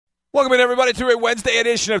Welcome in, everybody, to a Wednesday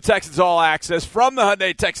edition of Texans All Access from the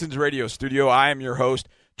Hyundai Texans radio studio. I am your host,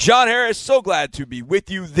 John Harris. So glad to be with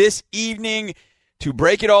you this evening to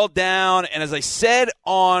break it all down. And as I said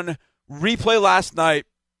on replay last night,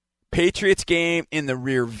 Patriots game in the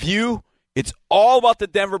rear view. It's all about the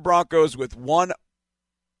Denver Broncos with one,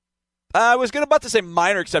 I was about to say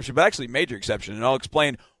minor exception, but actually major exception. And I'll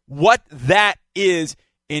explain what that is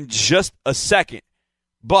in just a second.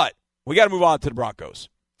 But we got to move on to the Broncos.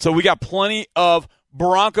 So we got plenty of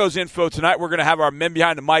Broncos info tonight. We're going to have our Men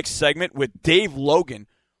Behind the Mic segment with Dave Logan,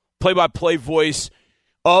 play-by-play voice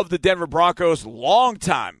of the Denver Broncos,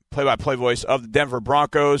 longtime play-by-play voice of the Denver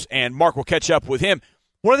Broncos, and Mark will catch up with him.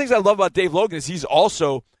 One of the things I love about Dave Logan is he's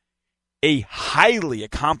also a highly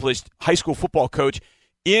accomplished high school football coach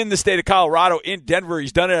in the state of Colorado, in Denver.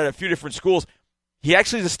 He's done it at a few different schools. He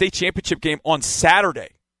actually has a state championship game on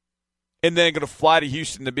Saturday, and then going to fly to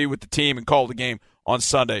Houston to be with the team and call the game on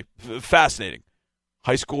Sunday. Fascinating.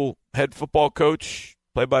 High school head football coach,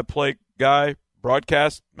 play-by-play guy,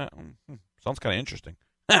 broadcast. Sounds kind of interesting.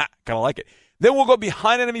 Kind of like it. Then we'll go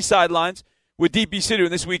behind enemy sidelines with DP City.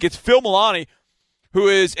 And this week it's Phil Milani, who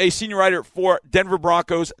is a senior writer for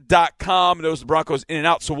DenverBroncos.com. Knows the Broncos in and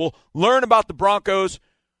out. So we'll learn about the Broncos.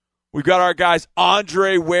 We've got our guys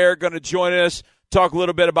Andre Ware going to join us, talk a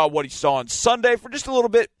little bit about what he saw on Sunday for just a little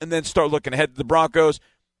bit, and then start looking ahead to the Broncos.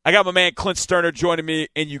 I got my man Clint Sterner joining me,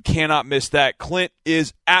 and you cannot miss that. Clint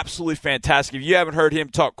is absolutely fantastic. If you haven't heard him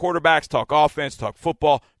talk quarterbacks, talk offense, talk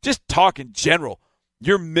football, just talk in general,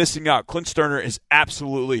 you're missing out. Clint Sterner is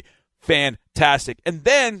absolutely fantastic. And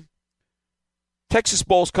then Texas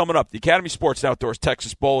Bowl is coming up. The Academy Sports Outdoors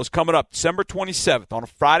Texas Bowl is coming up December 27th on a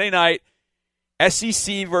Friday night.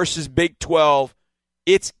 SEC versus Big 12.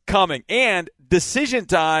 It's coming. And decision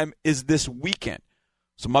time is this weekend.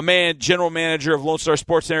 So my man, general manager of Lone Star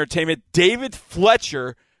Sports and Entertainment, David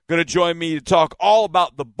Fletcher, going to join me to talk all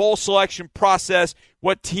about the bowl selection process,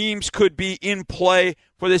 what teams could be in play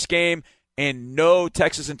for this game, and no,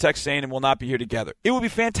 Texas and Texas A&M will not be here together. It would be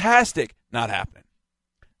fantastic. Not happening.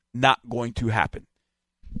 Not going to happen.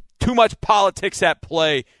 Too much politics at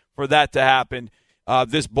play for that to happen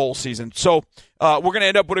this bowl season. So we're going to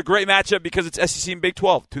end up with a great matchup because it's SEC and Big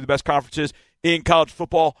 12, two of the best conferences in college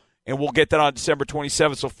football. And we'll get that on December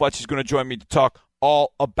 27th, so Fletch is going to join me to talk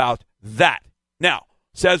all about that. Now,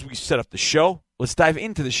 so as we set up the show, let's dive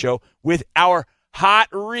into the show with our Hot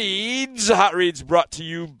Reads. Hot Reads brought to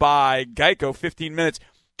you by Geico. 15 minutes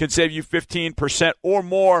can save you 15% or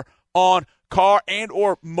more on car and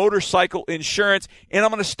or motorcycle insurance. And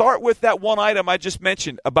I'm going to start with that one item I just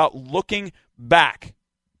mentioned about looking back.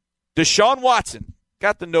 Deshaun Watson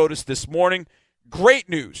got the notice this morning. Great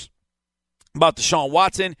news about Deshaun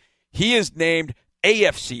Watson. He is named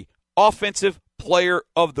AFC Offensive Player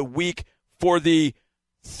of the Week for the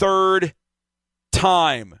third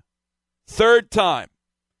time. Third time.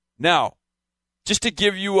 Now, just to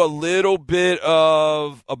give you a little bit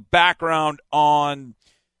of a background on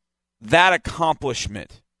that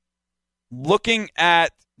accomplishment, going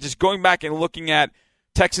back and looking at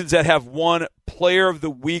Texans that have won Player of the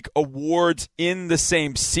Week awards in the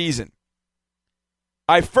same season.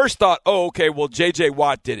 I first thought, J.J.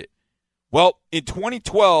 Watt did it. Well, in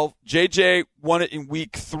 2012, J.J. won it in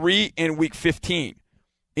Week 3 and Week 15.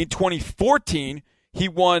 In 2014, he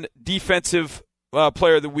won Defensive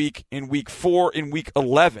Player of the Week in Week 4 and Week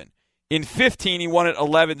 11. In 15, he won it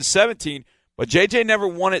 11-17, but J.J. never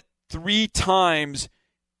won it 3 times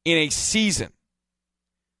in a season.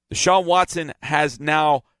 Deshaun Watson has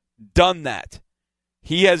now done that.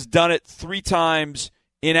 He has done it 3 times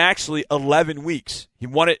in actually 11 weeks. He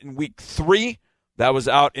won it in Week 3. That was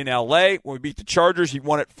out in L.A. when we beat the Chargers. He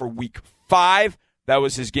won it for Week 5. That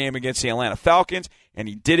was his game against the Atlanta Falcons. And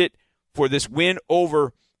he did it for this win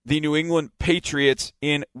over the New England Patriots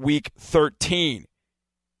in Week 13.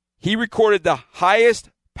 He recorded the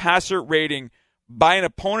highest passer rating by an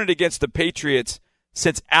opponent against the Patriots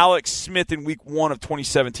since Alex Smith in Week 1 of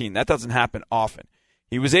 2017. That doesn't happen often.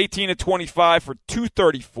 He was 18-25 for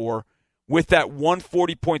 234 with that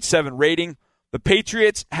 140.7 rating. The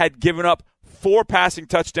Patriots had given up 4 passing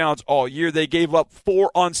touchdowns all year. They gave up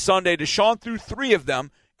 4 on Sunday. Deshaun threw 3 of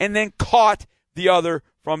them and then caught the other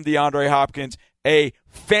from DeAndre Hopkins. A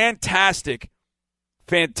fantastic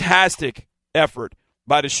effort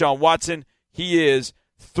by Deshaun Watson. He is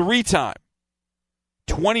 3-time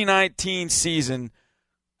 2019 season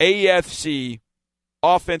AFC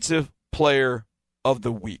Offensive Player of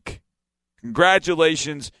the Week.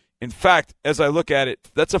 Congratulations. In fact, as I look at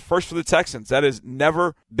it, that's a first for the Texans. That has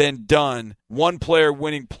never been done. One player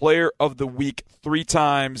winning Player of the Week 3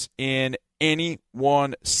 times in any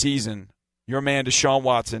one season. Your man, Deshaun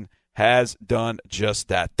Watson, has done just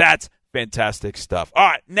that. That's fantastic stuff. All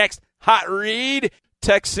right, next hot read,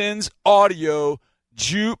 Texans audio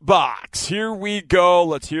jukebox. Here we go.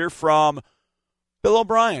 Let's hear from Bill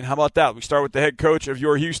O'Brien. How about that? We start with the head coach of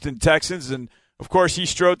your Houston Texans, and, of course, he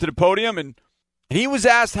strode to the podium, and he was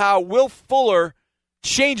asked how Will Fuller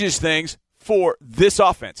changes things for this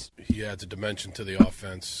offense. He adds a dimension to the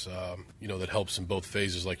offense, that helps in both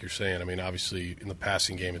phases, like you're saying. I mean, obviously, in the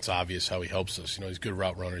passing game, it's obvious how he helps us. He's a good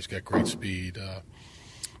route runner. He's got great speed.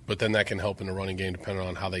 But then that can help in the running game depending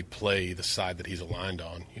on how they play the side that he's aligned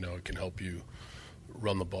on. It can help you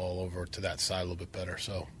run the ball over to that side a little bit better.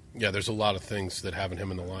 So, yeah, there's a lot of things that having him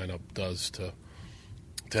in the lineup does to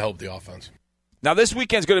help the offense. Now, this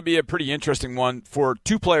weekend's going to be a pretty interesting one for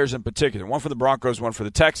two players in particular, one for the Broncos, one for the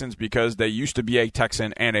Texans, because they used to be a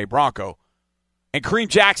Texan and a Bronco. And Kareem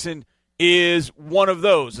Jackson is one of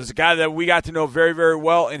those. As a guy that we got to know very, very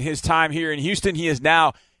well in his time here in Houston. He is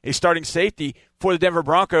now a starting safety for the Denver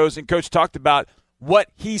Broncos, and Coach talked about what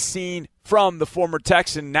he's seen from the former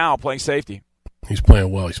Texan now playing safety. He's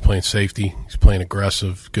playing well. He's playing safety. He's playing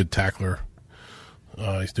aggressive, good tackler.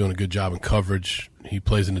 He's doing a good job in coverage. He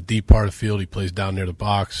plays in the deep part of the field. He plays down near the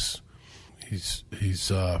box. He's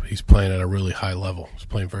playing at a really high level. He's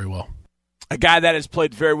playing very well. A guy that has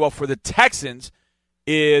played very well for the Texans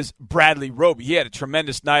is Bradley Roby. He had a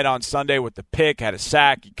tremendous night on Sunday with the pick, had a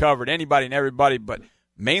sack. He covered anybody and everybody, but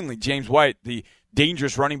mainly James White, the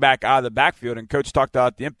dangerous running back out of the backfield. And Coach talked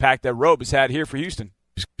about the impact that Roby has had here for Houston.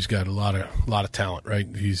 He's got a lot of talent, right?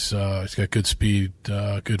 He's got good speed,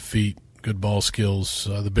 good feet, good ball skills.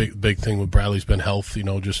 The big thing with Bradley's been health.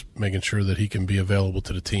 Just making sure that he can be available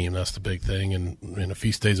to the team. That's the big thing. And if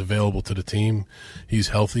he stays available to the team, he's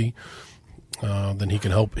healthy. Then he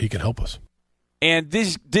can help us. And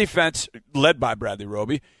this defense, led by Bradley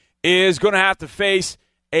Roby, is going to have to face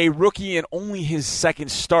a rookie in only his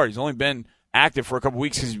second start. He's only been active for a couple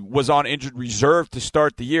weeks because he was on injured reserve to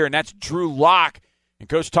start the year, and that's Drew Lock. And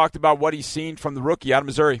Coach talked about what he's seen from the rookie out of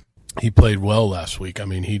Missouri. He played well last week. I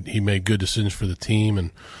mean, he made good decisions for the team,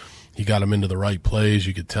 and he got him into the right plays.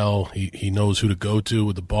 You could tell he knows who to go to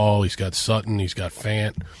with the ball. He's got Sutton. He's got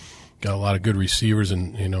Fant. Got a lot of good receivers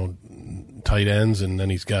and, tight ends, and then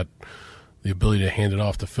he's got the ability to hand it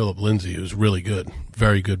off to Phillip Lindsay, who's really good,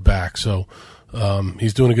 very good back. So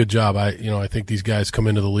he's doing a good job. I think these guys come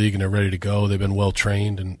into the league and they're ready to go. They've been well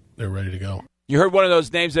trained and they're ready to go. You heard one of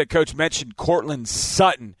those names that Coach mentioned, Courtland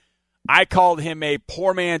Sutton. I called him a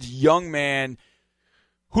poor man's young man,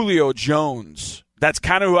 Julio Jones. That's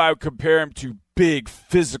kind of who I would compare him to. Big,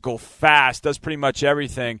 physical, fast, does pretty much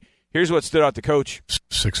everything. Here's what stood out to Coach.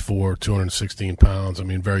 6'4", 216 pounds. I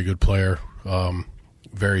mean, very good player.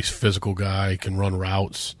 Very physical guy, can run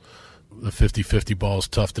routes. The 50-50 ball is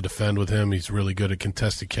tough to defend with him. He's really good at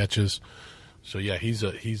contested catches. So yeah, he's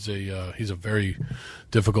a very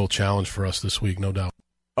difficult challenge for us this week, no doubt.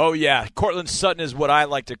 Oh yeah, Courtland Sutton is what I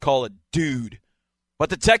like to call a dude. But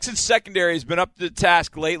the Texans secondary has been up to the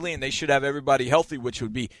task lately, and they should have everybody healthy, which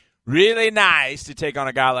would be really nice to take on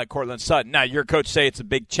a guy like Courtland Sutton. Now, your coach say it's a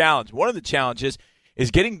big challenge. One of the challenges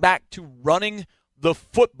is getting back to running the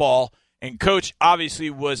football. And Coach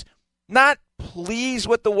obviously was not pleased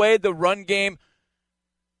with the way the run game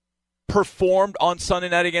performed on Sunday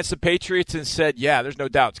night against the Patriots and said, yeah, there's no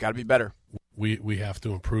doubt. It's got to be better. We have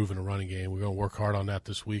to improve in the running game. We're going to work hard on that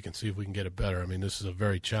this week and see if we can get it better. I mean, this is a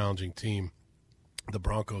very challenging team, the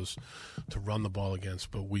Broncos, to run the ball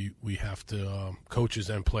against. But we have to,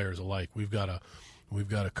 coaches and players alike, we've got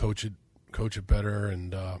to coach it better,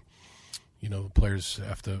 and the players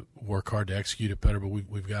have to work hard to execute it better, but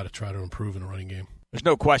we've got to try to improve in the running game. There's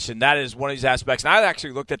no question. That is one of these aspects. And I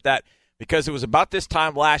actually looked at that because it was about this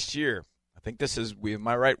time last year. I think this is, am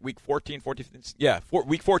I right, week 14?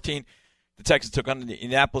 Week 14, the Texans took on the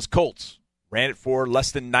Indianapolis Colts. Ran it for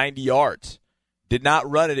less than 90 yards. Did not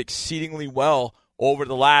run it exceedingly well over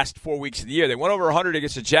the last 4 weeks of the year. They went over 100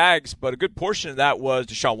 against the Jags, but a good portion of that was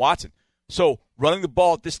Deshaun Watson. So running the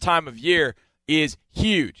ball at this time of year is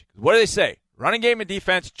huge. What do they say? Running game and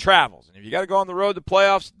defense travels. And if you got to go on the road to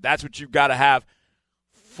playoffs, that's what you've got to have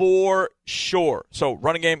for sure. So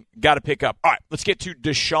running game, got to pick up. All right, let's get to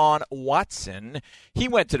Deshaun Watson. He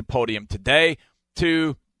went to the podium today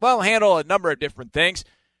to, handle a number of different things.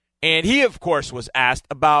 And he, of course, was asked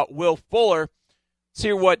about Will Fuller. Let's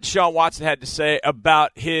hear what Deshaun Watson had to say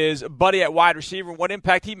about his buddy at wide receiver and what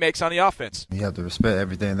impact he makes on the offense. You have to respect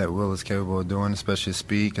everything that Will is capable of doing, especially his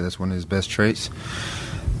speed, because that's one of his best traits.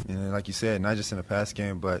 Like you said, not just in the pass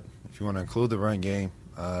game, but if you want to include the run game,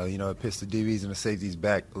 it puts the DBs and the safeties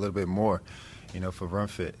back a little bit more, for run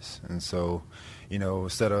fits. And so,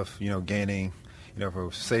 instead of, gaining,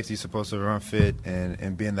 for safety supposed to run fit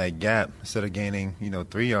and be in that gap, instead of gaining,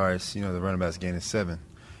 3 yards, the running back's gaining 7.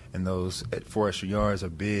 And those 4 extra yards are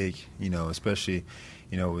big, especially,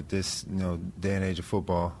 with this, day and age of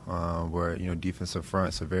football, where, defensive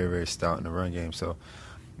fronts are very, very stout in the run game. So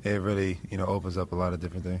it really, opens up a lot of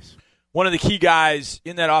different things. One of the key guys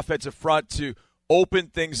in that offensive front to open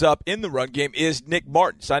things up in the run game is Nick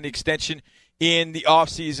Martin. Signed the extension in the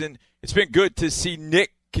offseason. It's been good to see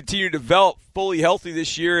Nick continue to develop fully healthy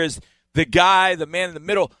this year as the guy, the man in the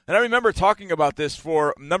middle. And I remember talking about this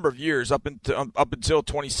for a number of years, up until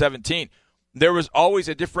 2017. There was always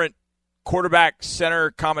a different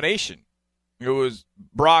quarterback-center combination. It was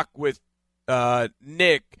Brock with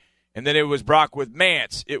Nick, and then it was Brock with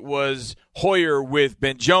Mance. It was Hoyer with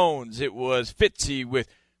Ben Jones. It was Fitzy with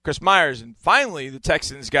Chris Myers. And finally, the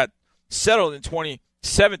Texans got settled in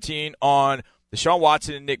 2017 on Deshaun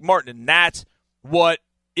Watson and Nick Martin. And that's what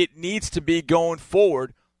it needs to be going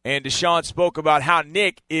forward. And Deshaun spoke about how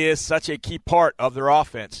Nick is such a key part of their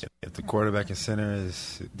offense. If the quarterback and center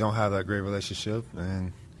don't have that great relationship,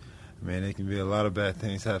 and it can be a lot of bad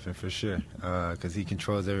things happen for sure, because he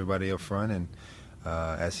controls everybody up front, and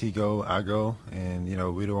as he go, I go, and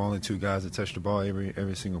we're the only 2 guys that touch the ball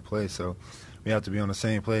every single play. So we have to be on the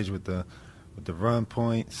same page with the run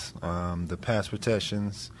points, the pass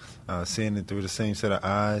protections, seeing it through the same set of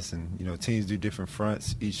eyes, and teams do different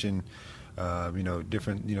fronts, each in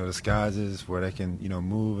different disguises where they can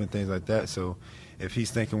move and things like that. So if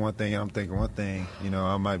he's thinking one thing and I'm thinking one thing,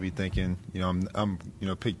 I might be thinking I'm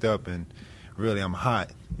picked up and really I'm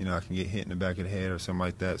hot. I can get hit in the back of the head or something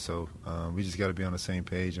like that. So we just got to be on the same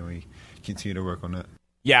page, and we continue to work on that.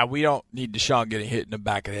 Yeah, we don't need Deshaun getting hit in the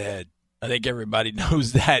back of the head. I think everybody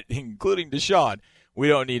knows that, including Deshaun. We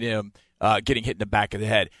don't need him getting hit in the back of the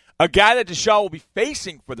head. A guy that Deshaun will be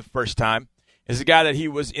facing for the first time is a guy that he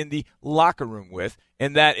was in the locker room with,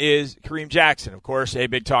 and that is Kareem Jackson. Of course, a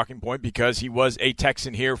big talking point because he was a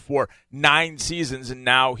Texan here for 9 seasons, and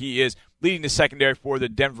now he is leading the secondary for the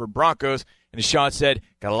Denver Broncos. And Deshaun said,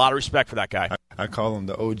 got a lot of respect for that guy. I call him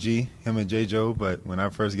the OG, him and J. Joe, but when I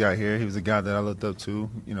first got here, he was a guy that I looked up to,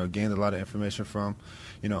 gained a lot of information from,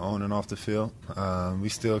 on and off the field. We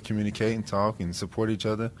still communicate and talk and support each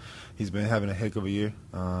other. He's been having a heck of a year.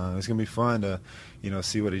 It's going to be fun to,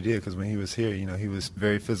 see what he did, because when he was here, he was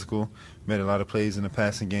very physical, made a lot of plays in the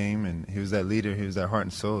passing game, and he was that leader. He was that heart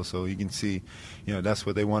and soul. So you can see, that's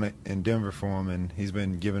what they wanted in Denver for him, and he's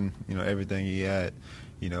been given, everything he had,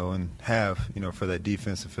 and have, for that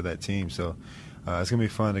defense and for that team. So it's going to be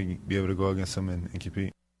fun to be able to go against him and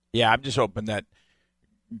compete. Yeah, I'm just hoping that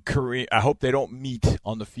Kareem, I hope they don't meet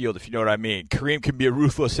on the field, if you know what I mean. Kareem can be a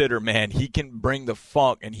ruthless hitter, man. He can bring the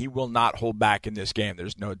funk, and he will not hold back in this game.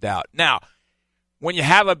 There's no doubt. Now, when you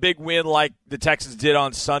have a big win like the Texans did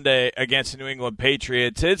on Sunday against the New England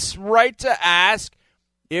Patriots, it's right to ask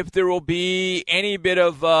if there will be any bit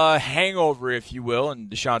of hangover, if you will. And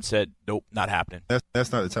Deshaun said, nope, not happening.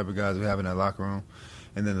 That's not the type of guys we have in that locker room.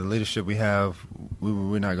 And then the leadership we have,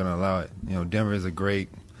 we're not going to allow it. Denver is a great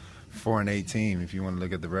 4-8 team if you want to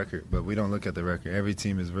look at the record, but we don't look at the record. Every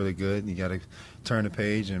team is really good. You got to turn the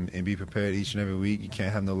page and be prepared each and every week. You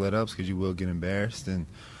can't have no let-ups because you will get embarrassed. And,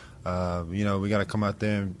 we got to come out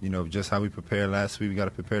there and, just how we prepared last week, we got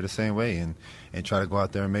to prepare the same way and try to go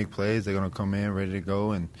out there and make plays. They're going to come in ready to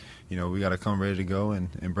go, and, we got to come ready to go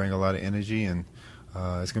and bring a lot of energy. And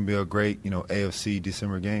it's going to be a great, AFC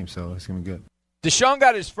December game, so it's going to be good. Deshaun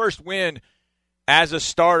got his first win as a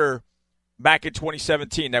starter back in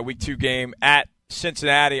 2017, that Week 2 game at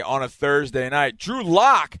Cincinnati on a Thursday night. Drew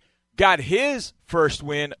Lock got his first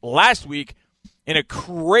win last week in a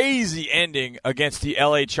crazy ending against the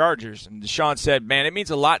L.A. Chargers. And Deshaun said, man, it means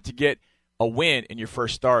a lot to get a win in your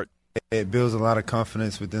first start. It builds a lot of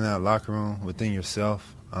confidence within that locker room, within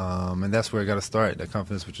yourself. And that's where you got to start, that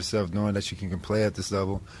confidence with yourself, knowing that you can play at this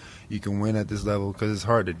level, you can win at this level, because it's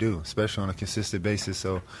hard to do, especially on a consistent basis.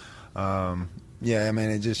 So,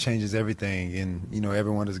 it just changes everything. And,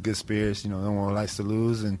 everyone has good spirits. No one likes to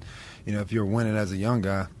lose. And, if you're winning as a young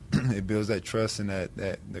guy, it builds that trust and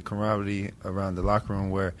that the camaraderie around the locker room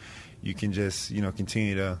where you can just,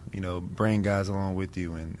 continue to, bring guys along with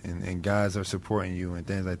you and guys are supporting you and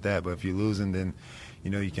things like that. But if you're losing, then,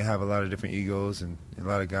 you can have a lot of different egos and a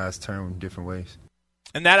lot of guys turn different ways.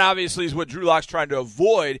 And that obviously is what Drew Lock's trying to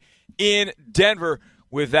avoid in Denver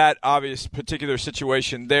with that obvious particular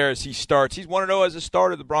situation there as he starts. He's 1-0 as a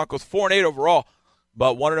starter. The Broncos 4-8 overall,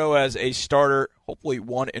 but 1-0 as a starter, hopefully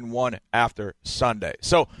 1-1 after Sunday.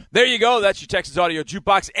 So there you go. That's your Texans Audio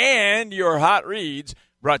Jukebox and your Hot Reads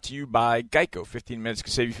brought to you by Geico. 15 minutes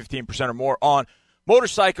can save you 15% or more on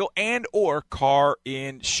motorcycle, and or car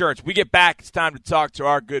insurance. We get back, it's time to talk to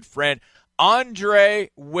our good friend Andre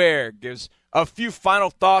Ware. Gives a few final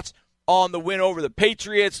thoughts on the win over the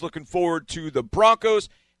Patriots, looking forward to the Broncos,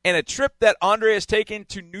 and a trip that Andre has taken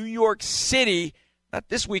to New York City, not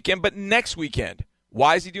this weekend, but next weekend.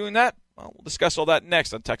 Why is he doing that? Well, we'll discuss all that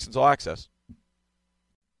next on Texans All Access.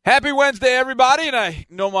 Happy Wednesday, everybody, and I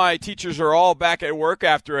know my teachers are all back at work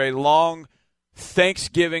after a long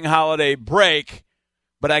Thanksgiving holiday break,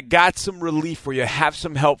 but I got some relief for you. I have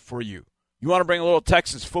some help for you. You want to bring a little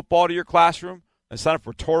Texas football to your classroom? Then sign up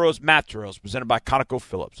for Toro's Math Drills, presented by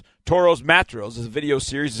ConocoPhillips. Toro's Math Drills is a video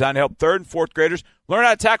series designed to help 3rd and 4th graders learn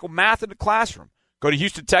how to tackle math in the classroom. Go to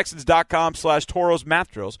HoustonTexans.com/Toro's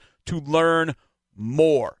Math Drills to learn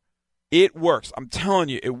more. It works. I'm telling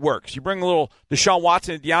you, it works. You bring a little Deshaun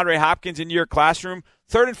Watson and DeAndre Hopkins into your classroom,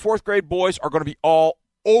 3rd and 4th grade boys are going to be all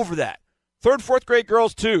over that. 3rd and 4th grade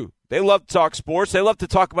girls, too. They love to talk sports. They love to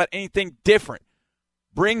talk about anything different.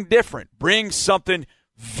 Bring different. Bring something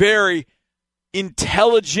very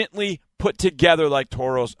intelligently put together like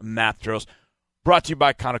Toro's Math Drills. Brought to you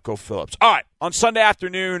by ConocoPhillips. All right, on Sunday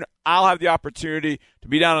afternoon, I'll have the opportunity to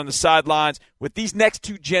be down on the sidelines with these next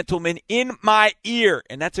two gentlemen in my ear,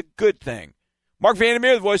 and that's a good thing. Mark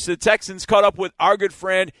Vandermeer, the voice of the Texans, caught up with our good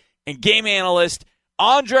friend and game analyst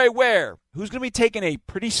Andre Ware, who's going to be taking a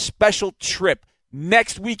pretty special trip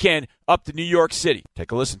next weekend up to New York City.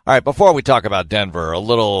 Take a listen. All right, before we talk about Denver, a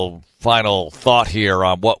little final thought here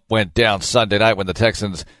on what went down Sunday night when the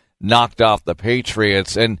Texans knocked off the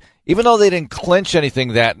Patriots. And even though they didn't clinch anything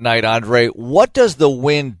that night, Andre, what does the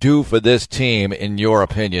win do for this team, in your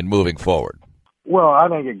opinion, moving forward? Well, I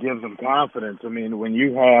think it gives them confidence. I mean, when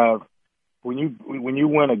you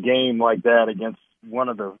win a game like that against one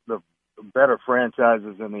of the better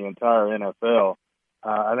franchises in the entire NFL,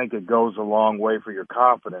 I think it goes a long way for your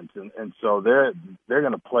confidence. And so they're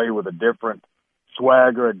going to play with a different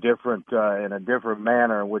swagger, in a different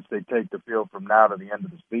manner in which they take the field from now to the end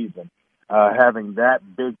of the season. Having that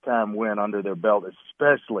big-time win under their belt,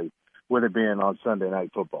 especially with it being on Sunday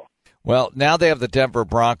Night Football. Well, now they have the Denver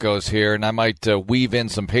Broncos here, and I might weave in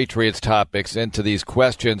some Patriots topics into these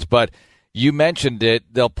questions, but you mentioned it.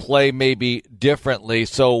 They'll play maybe differently.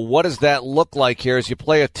 So what does that look like here as you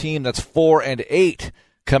play a team that's 4-8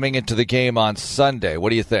 coming into the game on Sunday?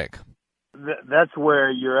 What do you think? That's where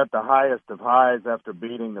you're at the highest of highs after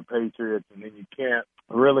beating the Patriots, and then you can't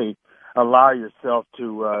really allow yourself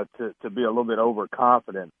to be a little bit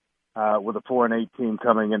overconfident with a 4-8 team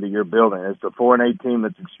coming into your building. It's a 4-8 team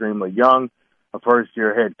that's extremely young, a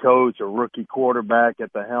first-year head coach, a rookie quarterback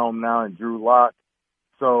at the helm now in Drew Lock.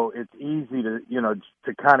 So it's easy to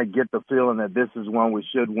kind of get the feeling that this is one we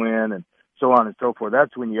should win and so on and so forth.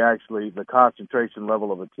 That's when the concentration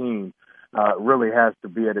level of a team really has to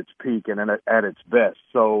be at its peak and at its best.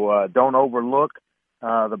 So don't overlook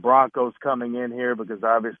the Broncos coming in here, because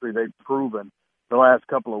obviously they've proven the last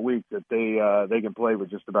couple of weeks that they can play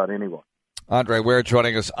with just about anyone. Andre Ware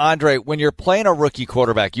joining us. Andre, when you're playing a rookie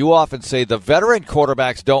quarterback, you often say the veteran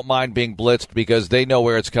quarterbacks don't mind being blitzed because they know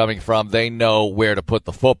where it's coming from. They know where to put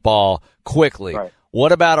the football quickly. Right.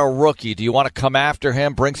 What about a rookie? Do you want to come after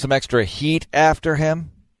him, bring some extra heat after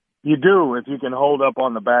him? You do, if you can hold up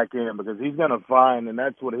on the back end, because he's going to find, and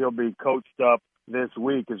that's what he'll be coached up this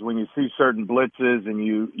week, is when you see certain blitzes and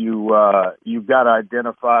you've got to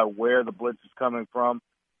identify where the blitz is coming from.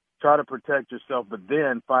 Try to protect yourself, but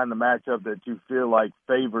then find the matchup that you feel like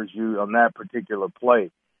favors you on that particular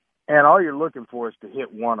play. And all you're looking for is to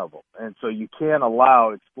hit one of them. And so you can't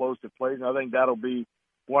allow explosive plays. And I think that'll be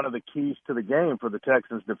one of the keys to the game for the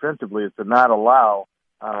Texans defensively, is to not allow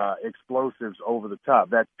explosives over the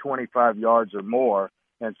top. That's 25 yards or more.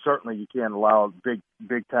 And certainly you can't allow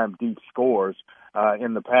big-time deep scores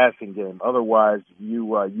in the passing game. Otherwise,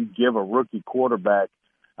 you give a rookie quarterback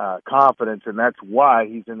confidence, and that's why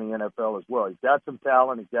he's in the NFL as well. He's got some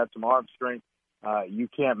talent. He's got some arm strength. You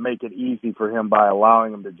can't make it easy for him by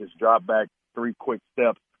allowing him to just drop back 3 quick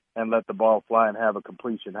steps and let the ball fly and have a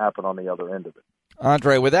completion happen on the other end of it.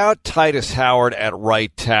 Andre, without Titus Howard at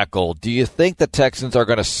right tackle, do you think the Texans are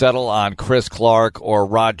going to settle on Chris Clark or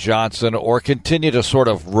Rod Johnson, or continue to sort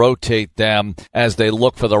of rotate them as they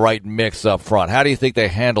look for the right mix up front? How do you think they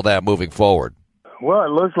handle that moving forward? Well, it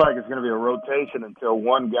looks like it's going to be a rotation until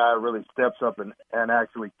one guy really steps up and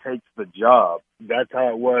actually takes the job. That's how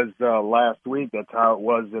it was last week. That's how it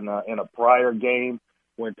was in a prior game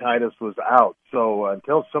when Titus was out. So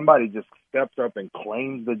until somebody just steps up and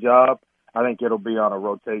claims the job, I think it'll be on a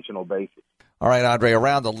rotational basis. All right, Andre,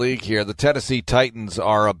 around the league here, the Tennessee Titans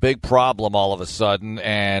are a big problem all of a sudden,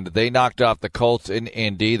 and they knocked off the Colts in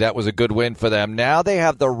Indy. That was a good win for them. Now they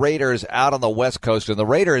have the Raiders out on the West Coast, and the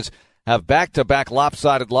Raiders have back-to-back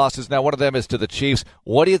lopsided losses. Now one of them is to the Chiefs.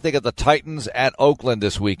 What do you think of the Titans at Oakland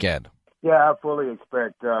this weekend? Yeah, I fully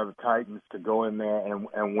expect the Titans to go in there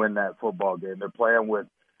and win that football game. They're playing with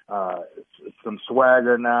some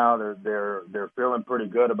swagger now. They're feeling pretty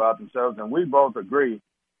good about themselves, and we both agree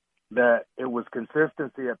that it was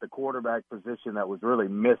consistency at the quarterback position that was really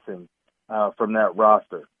missing from that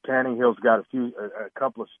roster. Tannehill's got a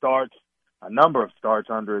couple of starts, a number of starts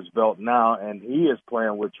under his belt now, and he is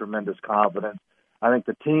playing with tremendous confidence. I think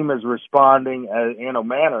the team is responding in a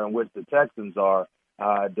manner in which the Texans are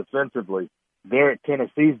defensively.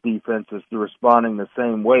 Tennessee's defense is responding the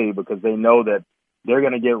same way because they know that they're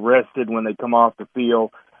going to get rested when they come off the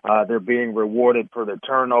field. They're being rewarded for their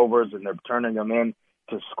turnovers, and they're turning them in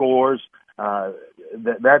to scores.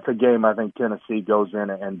 That's a game I think Tennessee goes in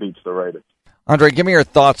and beats the Raiders. Andre, give me your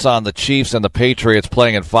thoughts on the Chiefs and the Patriots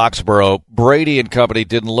playing in Foxborough. Brady and company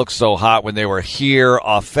didn't look so hot when they were here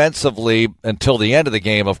offensively until the end of the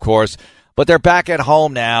game, of course, but they're back at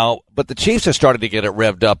home now. But the Chiefs are starting to get it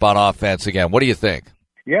revved up on offense again. What do you think?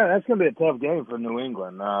 Yeah, that's going to be a tough game for New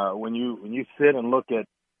England. When you sit and look at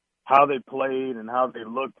how they played and how they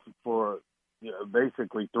looked for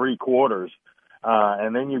basically 3 quarters,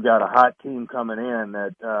 and then you got a hot team coming in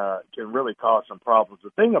that can really cause some problems. The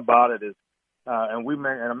thing about it is, and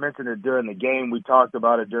I mentioned it during the game, we talked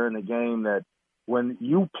about it during the game, that when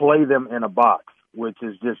you play them in a box, which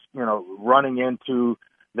is just, running into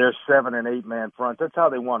their 7 and 8 man front, that's how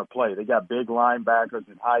they want to play. They got big linebackers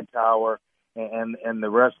and Hightower and the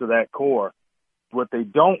rest of that core. What they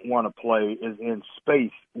don't want to play is in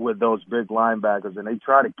space with those big linebackers, and they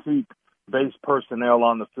try to keep base personnel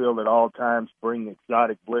on the field at all times, bring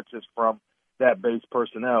exotic blitzes from that base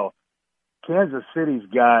personnel. Kansas City's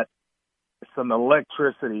got some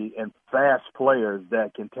electricity and fast players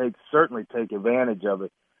that can certainly take advantage of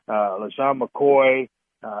it. LaShawn McCoy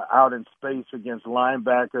out in space against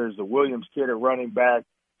linebackers. The Williams kid at running back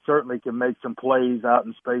certainly can make some plays out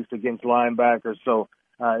in space against linebackers. So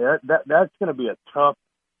that's going to be a tough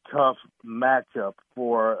matchup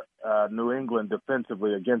for New England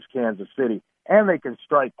defensively against Kansas City, and they can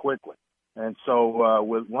strike quickly. And so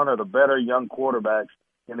with one of the better young quarterbacks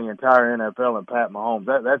in the entire NFL and Pat Mahomes,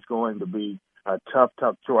 that's going to be a tough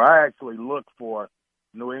chore. I actually look for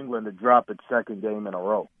New England to drop its second game in a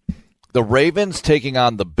row. The Ravens taking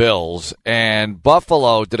on the Bills, and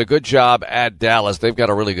Buffalo did a good job at Dallas. They've got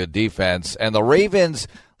a really good defense. And the Ravens,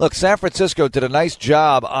 look, San Francisco did a nice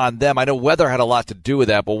job on them. I know weather had a lot to do with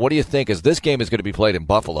that, but what do you think as this game is going to be played in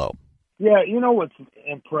Buffalo? Yeah, you know what's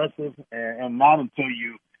impressive, and not until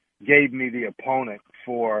you gave me the opponent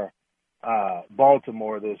for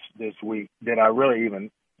Baltimore this week did I really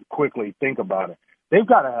even quickly think about it. They've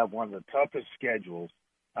got to have one of the toughest schedules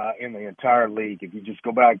in the entire league. If you just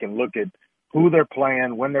go back and look at who they're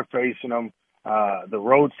playing, when they're facing them, the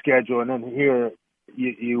road schedule, and then here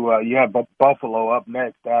you have Buffalo up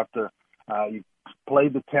next after you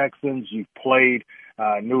played the Texans, you played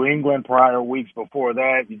New England prior weeks before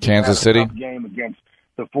that. You Kansas City game against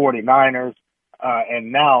the 49ers,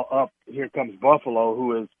 and now here comes Buffalo,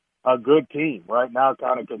 who is a good team right now,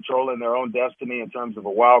 kind of controlling their own destiny in terms of a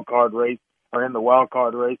wild card race or in the wild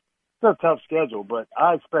card race. It's a tough schedule, but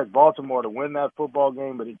I expect Baltimore to win that football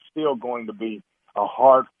game, but it's still going to be a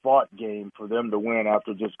hard-fought game for them to win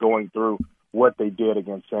after just going through what they did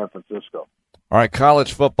against San Francisco. All right,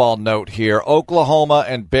 college football note here. Oklahoma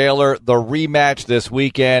and Baylor, the rematch this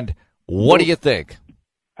weekend. What do you think?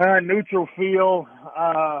 Neutral field.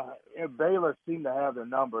 Baylor seemed to have their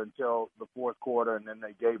number until the fourth quarter, and then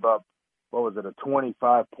they gave up, a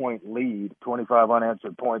 25-point lead, 25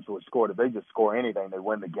 unanswered points was scored. If they just score anything, they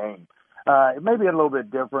win the game. It may be a little bit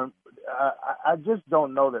different. I just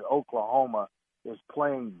don't know that Oklahoma is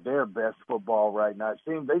playing their best football right now.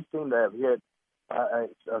 They seem to have hit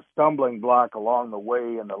a stumbling block along the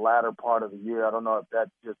way in the latter part of the year. I don't know if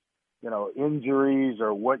that's just, injuries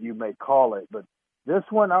or what you may call it, but this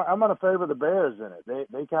one, I'm going to favor the Bears in it.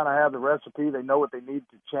 They kind of have the recipe. They know what they need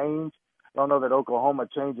to change. I don't know that Oklahoma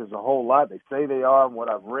changes a whole lot. They say they are, and what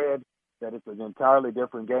I've read, that it's an entirely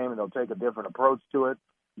different game and they'll take a different approach to it.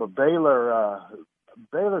 But Baylor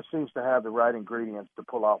seems to have the right ingredients to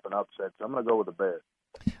pull off an upset, so I'm going to go with the Bears.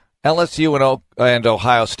 LSU and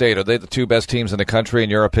Ohio State, are they the two best teams in the country in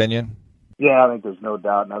your opinion? Yeah, I think there's no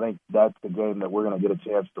doubt, and I think that's the game that we're going to get a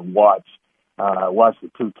chance to watch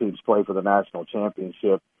the two teams play for the national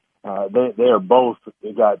championship.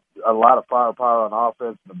 They got a lot of firepower on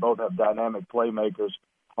offense. They both have dynamic playmakers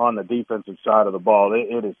on the defensive side of the ball.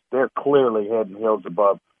 They're clearly head and heels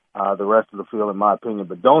above the rest of the field, in my opinion.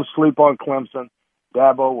 But don't sleep on Clemson.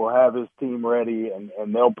 Dabo will have his team ready,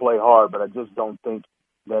 and they'll play hard. But I just don't think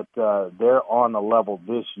that they're on the level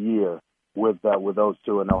this year with those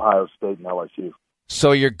two in Ohio State and LSU.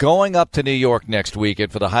 So you're going up to New York next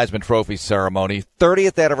weekend for the Heisman Trophy ceremony,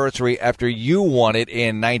 30th anniversary after you won it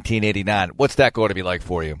in 1989. What's that going to be like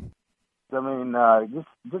for you? I mean,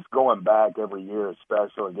 just going back every year is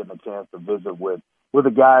special, and getting a chance to visit with the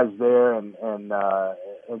guys there, and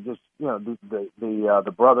just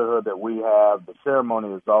the brotherhood that we have. The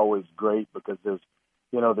ceremony is always great because there's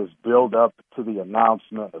this build up to the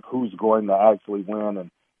announcement of who's going to actually win,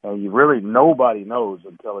 and you really nobody knows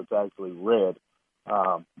until it's actually read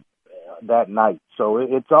that night. So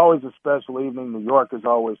it's always a special evening. New York is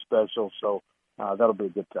always special. So. That'll be a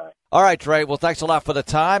good time. All right, Trey. Well, thanks a lot for the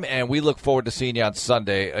time, and we look forward to seeing you on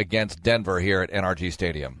Sunday against Denver here at NRG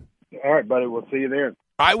Stadium. All right, buddy. We'll see you there.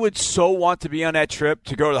 I would so want to be on that trip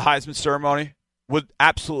to go to the Heisman ceremony. Would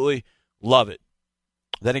absolutely love it.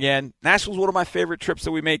 Then again, Nashville's one of my favorite trips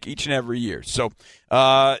that we make each and every year. So,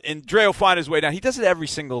 and Dre will find his way down. He does it every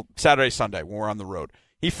single Saturday, Sunday when we're on the road.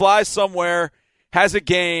 He flies somewhere, has a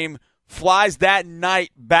game, flies that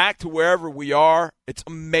night back to wherever we are. It's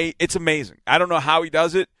amazing. I don't know how he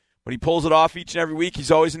does it, but he pulls it off each and every week.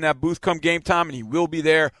 He's always in that booth come game time, and he will be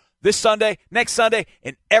there this Sunday, next Sunday,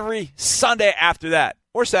 and every Sunday after that,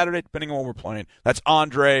 or Saturday, depending on when we're playing. That's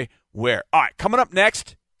Andre Ware. All right, coming up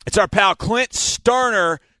next, it's our pal Clint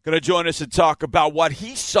Sterner going to join us and talk about what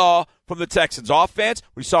he saw from the Texans offense,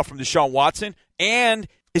 what he saw from Deshaun Watson, and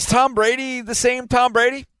is Tom Brady the same Tom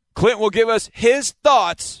Brady? Clint will give us his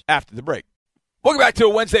thoughts after the break. Welcome back to a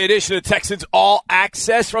Wednesday edition of Texans All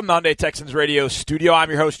Access from the Hyundai Texans Radio Studio. I'm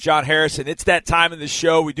your host, John Harrison. It's that time in the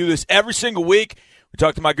show. We do this every single week. We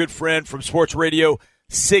talk to my good friend from Sports Radio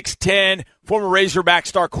 610, former Razorback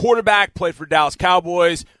star quarterback, played for Dallas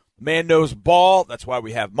Cowboys. Man knows ball. That's why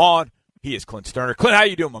we have him on. He is Clint Sterner. Clint, how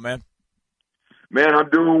you doing, my man? Man, I'm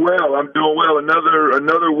doing well.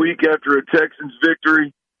 Another week after a Texans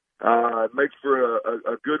victory. It makes for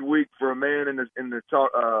a good week for a man in the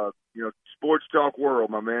talk, sports talk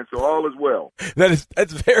world, my man. So all is well. That's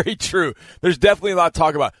very true. There's definitely a lot to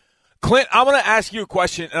talk about. Clint, I'm going to ask you a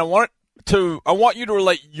question, and I want you to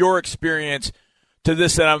relate your experience to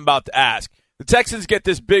this that I'm about to ask. The Texans get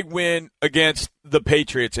this big win against the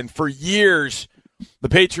Patriots, and for years the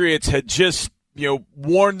Patriots had just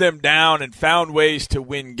worn them down and found ways to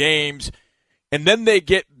win games, and then they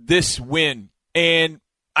get this win. And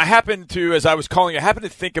I happened to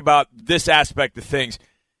think about this aspect of things.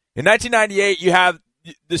 In 1998, you have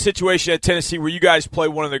the situation at Tennessee where you guys play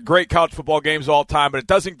one of the great college football games of all time, but it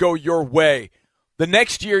doesn't go your way. The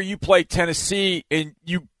next year, you play Tennessee, and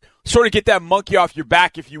you sort of get that monkey off your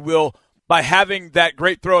back, if you will, by having that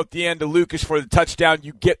great throw at the end to Lucas for the touchdown.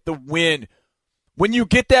 You get the win. When you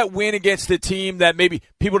get that win against a team that maybe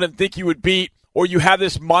people didn't think you would beat, or you have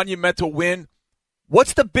this monumental win,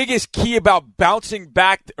 what's the biggest key about bouncing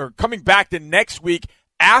back or coming back the next week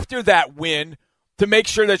after that win to make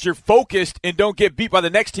sure that you're focused and don't get beat by the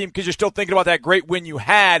next team because you're still thinking about that great win you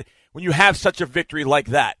had when you have such a victory like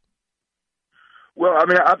that? Well, I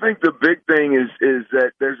mean, I think the big thing is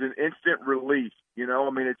that there's an instant relief.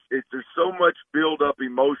 There's so much build up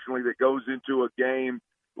emotionally that goes into a game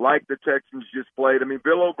like the Texans just played. I mean,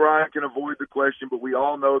 Bill O'Brien can avoid the question, but we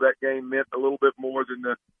all know that game meant a little bit more than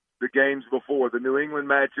the games before. The New England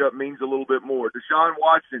matchup means a little bit more. Deshaun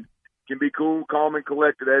Watson can be cool, calm, and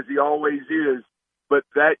collected, as he always is, but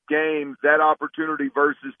that game, that opportunity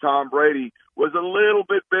versus Tom Brady was a little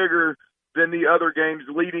bit bigger than the other games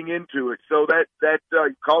leading into it. So that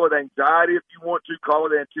call it anxiety if you want to, call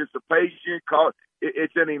it anticipation,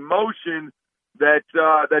 it's an emotion that's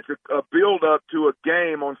a build up to a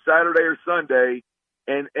game on Saturday or Sunday,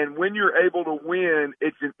 and when you're able to win,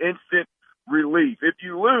 it's an instant relief. If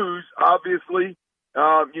you lose, obviously,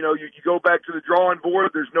 you go back to the drawing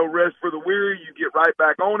board. There's no rest for the weary. You get right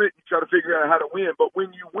back on it. You try to figure out how to win. But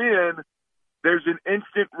when you win, there's an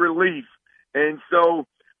instant relief. And so,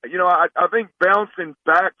 I think bouncing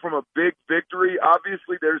back from a big victory,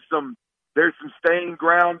 obviously there's some staying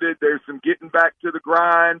grounded. There's some getting back to the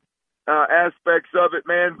grind aspects of it,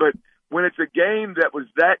 man. But when it's a game that was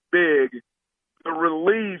that big, the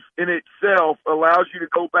relief in itself allows you to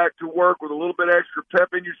go back to work with a little bit extra pep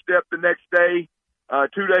in your step the next day.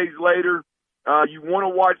 2 days later, you want to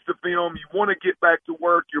watch the film. You want to get back to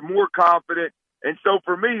work. You're more confident. And so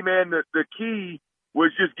for me, man, the key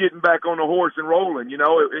was just getting back on the horse and rolling.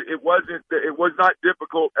 It was not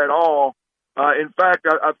difficult at all. In fact,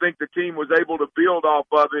 I think the team was able to build off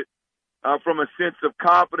of it. from a sense of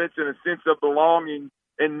confidence and a sense of belonging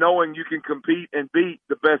and knowing you can compete and beat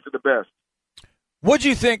the best of the best. What do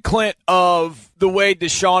you think, Clint, of the way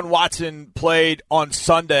Deshaun Watson played on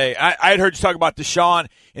Sunday? I had heard you talk about Deshaun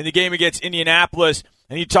in the game against Indianapolis,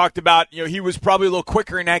 and you talked about he was probably a little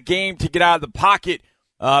quicker in that game to get out of the pocket,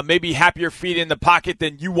 maybe happier feet in the pocket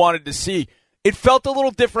than you wanted to see. It felt a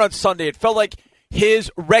little different on Sunday. It felt like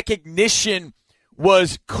his recognition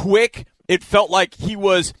was quick. It felt like he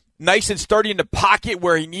was nice and sturdy in the pocket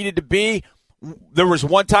where he needed to be. There was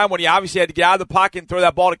one time when he obviously had to get out of the pocket and throw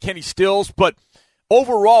that ball to Kenny Stills, but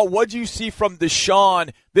overall, what do you see from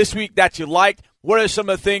Deshaun this week that you liked? What are some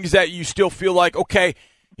of the things that you still feel like, okay,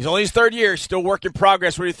 he's only his third year, still work in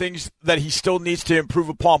progress? What are the things that he still needs to improve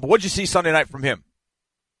upon? But what did you see Sunday night from him?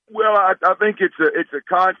 Well, I think it's a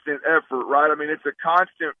constant effort, right? I mean, it's a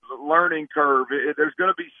constant learning curve. There's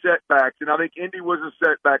going to be setbacks, and I think Indy was a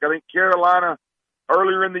setback. I think Carolina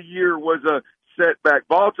earlier in the year was a setback.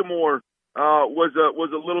 Baltimore was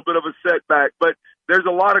a little bit of a setback, but there's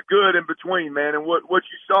a lot of good in between, man. And what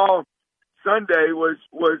you saw Sunday was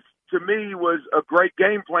to me was a great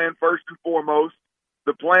game plan first and foremost.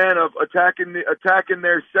 The plan of attacking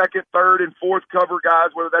their second, third, and fourth cover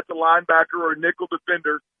guys, whether that's a linebacker or a nickel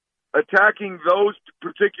defender, attacking those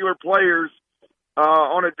particular players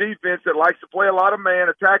on a defense that likes to play a lot of man,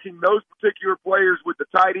 attacking those particular players with the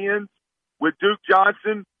tight ends, with Duke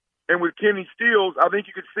Johnson, and with Kenny Stills. I think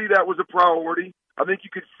you could see that was a priority. I think you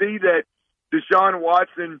could see that Deshaun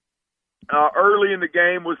Watson early in the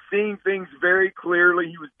game was seeing things very clearly.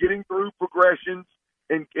 He was getting through progressions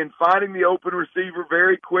and finding the open receiver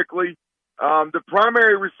very quickly. The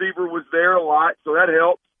primary receiver was there a lot, so that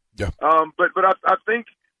helped. Yeah. But I think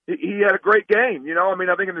he had a great game.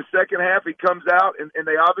 I think in the second half he comes out and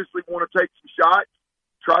they obviously want to take some shots,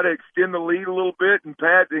 try to extend the lead a little bit and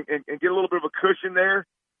pad and get a little bit of a cushion there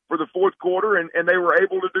for the fourth quarter, and they were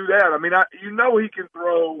able to do that. I mean, he can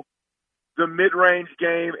throw the mid-range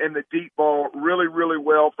game and the deep ball really, really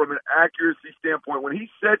well from an accuracy standpoint. When he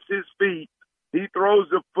sets his feet, he throws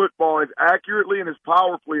the football as accurately and as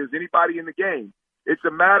powerfully as anybody in the game. It's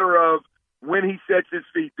a matter of when he sets his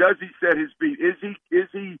feet. Does he set his feet? Is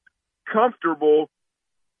he comfortable?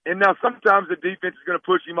 And now sometimes the defense is going to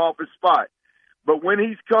push him off his spot. But when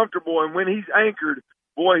he's comfortable and when he's anchored,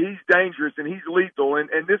 boy, he's dangerous and he's lethal. And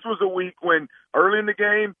this was a week when early in the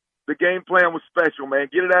game plan was special, man.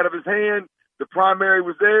 Get it out of his hand. The primary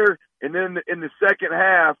was there. And then in the second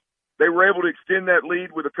half, they were able to extend that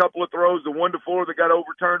lead with a couple of throws, the 1-4 that got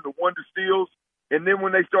overturned, the 1 to Stills. And then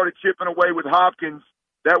when they started chipping away with Hopkins,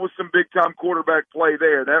 that was some big-time quarterback play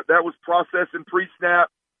there. That was processing pre-snap,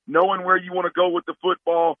 knowing where you want to go with the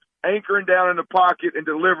football, anchoring down in the pocket and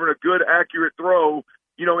delivering a good, accurate throw,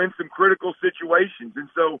 in some critical situations. And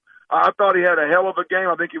so I thought he had a hell of a game.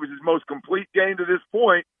 I think it was his most complete game to this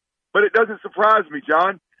point. But it doesn't surprise me,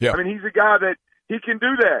 John. Yeah. I mean, he's a guy that he can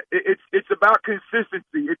do that. It's about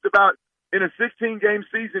consistency. It's about, in a 16-game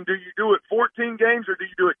season, do you do it 14 games or do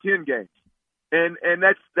you do it 10 games? And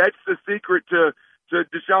that's the secret to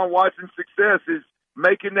Deshaun Watson's success, is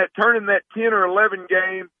turning that 10 or 11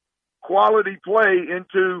 game quality play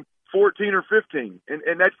into 14 or 15.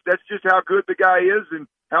 And that's just how good the guy is and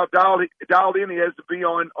how dialed in he has to be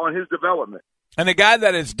on his development. And the guy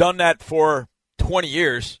that has done that for 20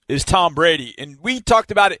 years is Tom Brady. And we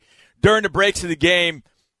talked about it during the breaks of the game,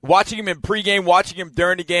 watching him in pregame, watching him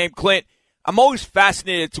during the game. Clint, I'm always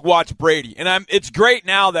fascinated to watch Brady. And it's great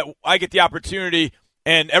now that I get the opportunity,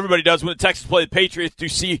 and everybody does when the Texans play the Patriots, to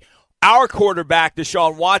see our quarterback,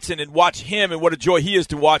 Deshaun Watson, and watch him and what a joy he is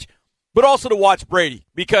to watch, but also to watch Brady,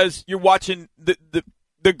 because you're watching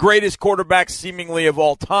the greatest quarterback seemingly of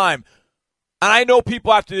all time. And I know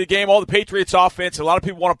people after the game, all the Patriots offense, a lot of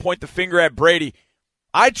people want to point the finger at Brady.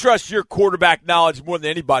 I trust your quarterback knowledge more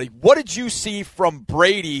than anybody. What did you see from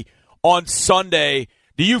Brady on Sunday?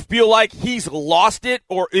 Do you feel like he's lost it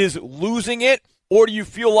or is losing it? Or do you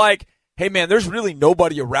feel like, hey, man, there's really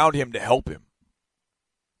nobody around him to help him?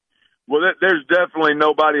 Well, there's definitely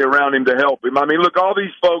nobody around him to help him. I mean, look, all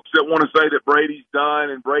these folks that want to say that Brady's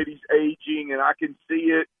done and Brady's aging, and I can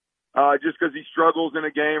see it just because he struggles in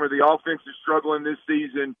a game or the offense is struggling this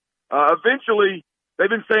season. Eventually, they've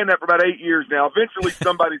been saying that for about 8 years now. Eventually,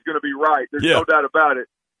 somebody's going to be right. There's no doubt about it.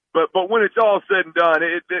 But when it's all said and done,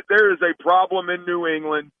 there is a problem in New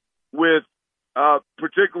England with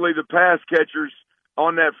particularly the pass catchers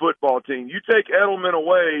on that football team. You take Edelman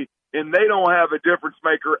away, and they don't have a difference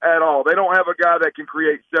maker at all. They don't have a guy that can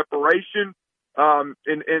create separation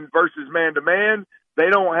in versus man-to-man. They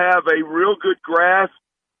don't have a real good grasp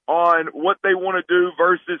on what they want to do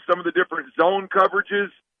versus some of the different zone coverages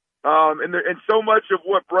And so much of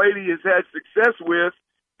what Brady has had success with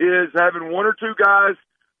is having one or two guys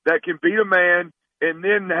that can beat a man, and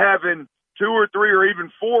then having two or three or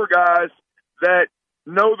even four guys that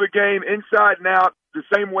know the game inside and out the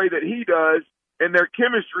same way that he does, and their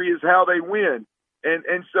chemistry is how they win.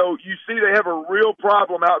 And so you see they have a real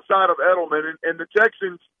problem outside of Edelman, and the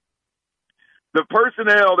Texans, the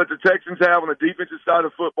personnel that the Texans have on the defensive side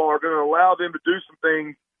of football are going to allow them to do some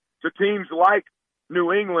things to teams like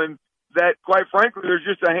New England that, quite frankly, there's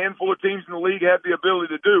just a handful of teams in the league have the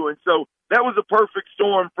ability to do. And so that was a perfect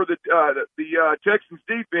storm for the Texans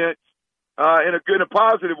defense in a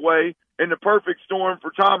positive way, and the perfect storm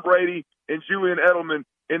for Tom Brady and Julian Edelman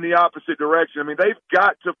in the opposite direction. I mean, they have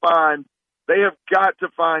got to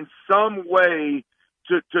find some way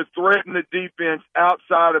to threaten the defense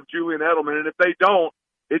outside of Julian Edelman. And if they don't,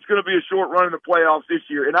 it's going to be a short run in the playoffs this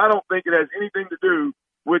year. And I don't think it has anything to do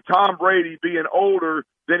with Tom Brady being older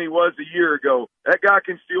than he was a year ago. That guy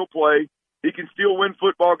can still play. He can still win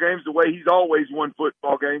football games the way he's always won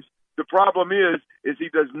football games. The problem is he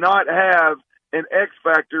does not have an X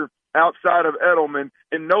factor outside of Edelman,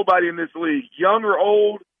 and nobody in this league, young or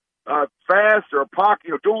old, fast or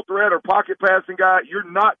pocket, dual threat or pocket passing guy, you're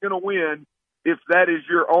not going to win if that is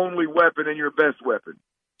your only weapon and your best weapon.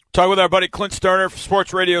 Talking with our buddy Clint Sterner for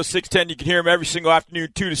Sports Radio 610. You can hear him every single afternoon,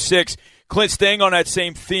 2 to 6. Clint staying on that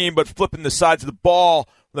same theme, but flipping the sides of the ball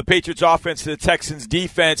from the Patriots offense to the Texans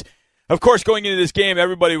defense. Of course, going into this game,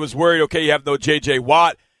 everybody was worried, okay, you have no J.J.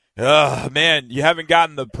 Watt. Man, you haven't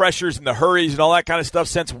gotten the pressures and the hurries and all that kind of stuff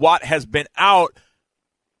since Watt has been out.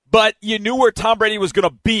 But you knew where Tom Brady was going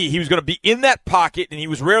to be. He was going to be in that pocket, and he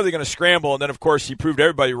was rarely going to scramble. And then, of course, he proved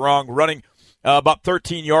everybody wrong, running about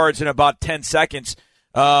 13 yards in about 10 seconds.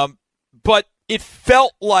 But it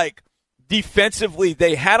felt like defensively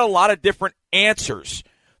they had a lot of different answers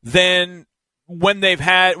than when they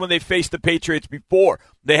faced the Patriots before.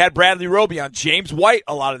 They had Bradley Roby on James White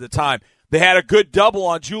a lot of the time. They had a good double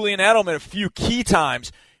on Julian Edelman a few key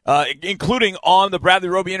times, including on the Bradley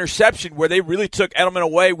Roby interception where they really took Edelman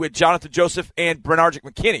away with Jonathan Joseph and Bernard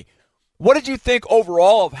McKinney. What did you think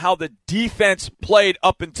overall of how the defense played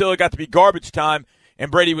up until it got to be garbage time and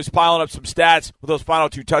Brady was piling up some stats with those final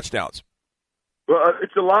 2 touchdowns? Well,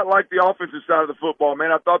 it's a lot like the offensive side of the football,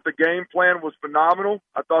 man. I thought the game plan was phenomenal.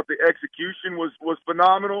 I thought the execution was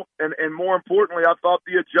phenomenal. And more importantly, I thought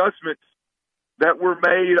the adjustments that were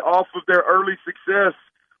made off of their early success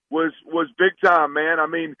was big time, man. I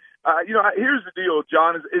mean, here's the deal,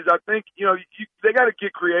 John, is I think, they got to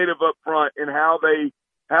get creative up front in how they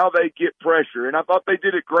get pressure. And I thought they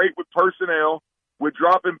did it great with personnel, with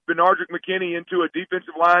dropping Bernard McKinney into a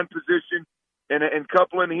defensive line position and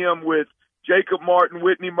coupling him with Jacob Martin,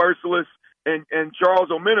 Whitney Merciless, and Charles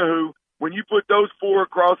Omenihu. When you put those 4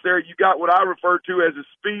 across there, you got what I refer to as a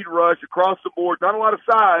speed rush across the board. Not a lot of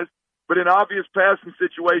size, but in obvious passing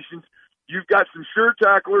situations, you've got some sure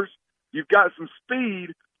tacklers, you've got some speed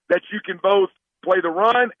that you can both play the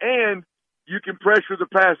run and you can pressure the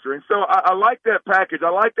passer. And so I like that package. I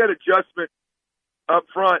like that adjustment up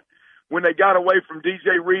front when they got away from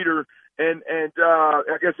DJ Reader and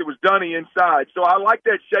I guess it was Dunny inside. So I like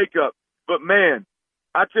that shakeup. But, man,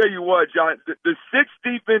 I tell you what, John, the 6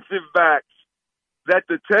 defensive backs that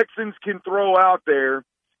the Texans can throw out there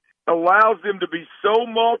allows them to be so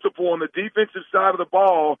multiple on the defensive side of the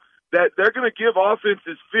ball that they're going to give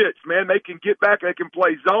offenses fits, man. They can get back. They can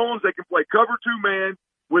play zones. They can play cover 2-man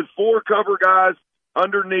with 4 cover guys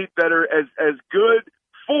underneath that are as good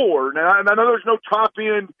 4. Now, I know there's no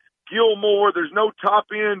top-end Gilmore. There's no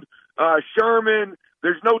top-end Sherman.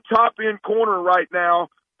 There's no top-end corner right now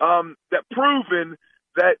that proven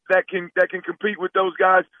that can compete with those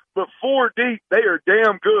guys. But 4 deep, they are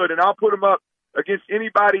damn good, and I'll put them up against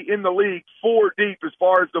anybody in the league 4 deep as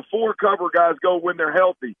far as the 4 cover guys go when they're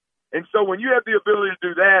healthy. And so when you have the ability to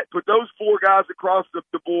do that, put those 4 guys across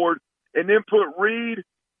the board, and then put Reed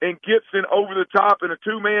and Gibson over the top in a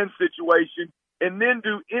 2-man situation, and then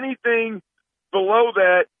do anything below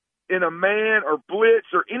that in a man or blitz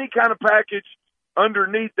or any kind of package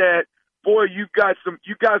underneath that, boy, you've got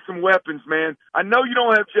some weapons, man. I know you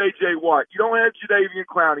don't have J.J. Watt. You don't have Jadeveon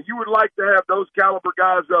Clowney. You would like to have those caliber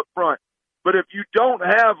guys up front. But if you don't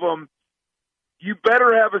have them, you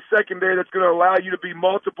better have a secondary that's going to allow you to be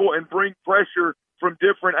multiple and bring pressure from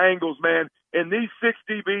different angles, man. And these 6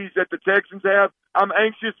 DBs that the Texans have, I'm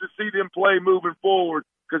anxious to see them play moving forward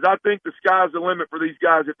because I think the sky's the limit for these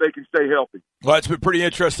guys if they can stay healthy. Well, it's been pretty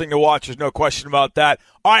interesting to watch. There's no question about that.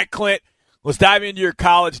 All right, Clint, let's dive into your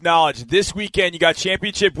college knowledge. This weekend, you got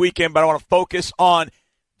championship weekend, but I want to focus on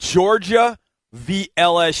Georgia v.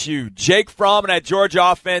 LSU. Jake Fromm and that Georgia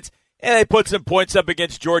offense and they put some points up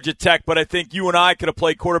against Georgia Tech, but I think you and I could have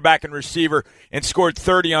played quarterback and receiver and scored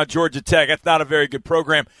 30 on Georgia Tech. That's not a very good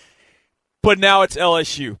program. But now it's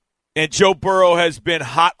LSU, and Joe Burrow has been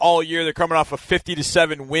hot all year. They're coming off a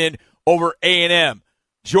 50-7 win over A&M.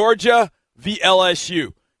 Georgia v.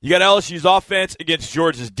 LSU. You got LSU's offense against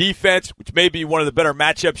Georgia's defense, which may be one of the better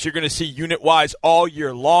matchups you're going to see unit-wise all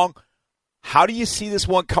year long. How do you see this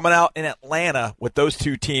one coming out in Atlanta with those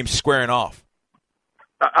two teams squaring off?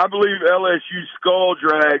 I believe LSU skull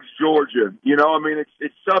drags Georgia. You know, I mean,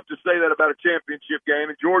 it's tough to say that about a championship game,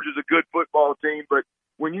 and Georgia's a good football team, but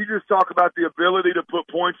when you just talk about the ability to put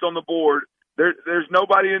points on the board, there's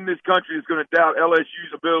nobody in this country that's going to doubt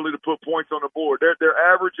LSU's ability to put points on the board. They're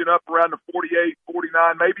averaging up around the 48,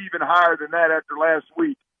 49, maybe even higher than that after last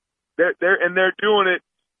week. They're doing it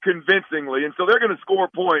convincingly, and so they're going to score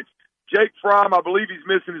points. Jake Fromm, I believe he's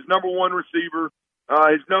missing his number one receiver.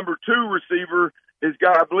 His number two receiver is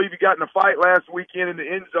I believe he got in a fight last weekend in the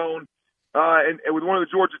end zone and with one of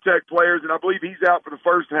the Georgia Tech players, and I believe he's out for the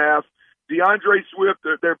first half. DeAndre Swift,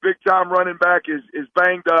 their big-time running back, is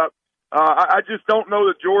banged up. I just don't know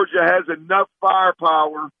that Georgia has enough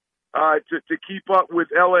firepower to keep up with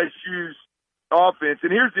LSU's offense.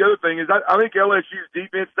 And here's the other thing: is I think LSU's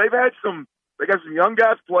defense, they got some young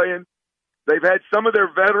guys playing. They've had some of their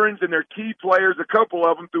veterans and their key players, a couple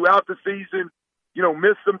of them throughout the season,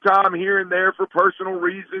 miss some time here and there for personal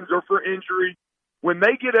reasons or for injury. When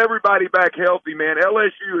they get everybody back healthy, man,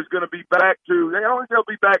 LSU is going to be back to they'll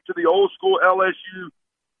be back to the old school LSU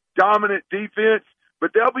dominant defense,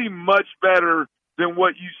 but they'll be much better than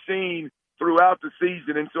what you've seen throughout the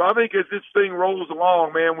season. And so I think as this thing rolls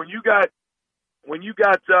along, man, when you got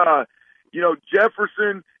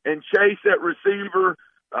Jefferson and Chase at receiver,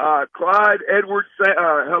 Clyde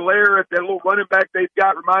Edwards-Helaire at that little running back they've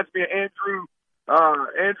got, reminds me of Andrew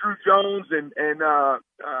Jones and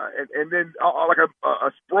then like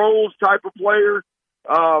a Sproles type of player.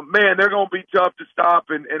 Man, they're going to be tough to stop,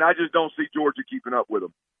 and I just don't see Georgia keeping up with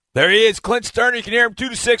them. There he is, Clint Sterner. You can hear him 2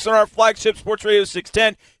 to 6 on our flagship Sports Radio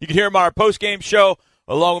 610. You can hear him on our post-game show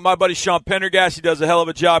along with my buddy Sean Pendergast. He does a hell of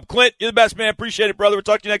a job. Clint, you're the best, man. Appreciate it, brother. We'll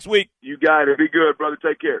talk to you next week. You got it. Be good, brother.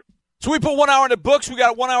 Take care. So we put 1 hour in the books. We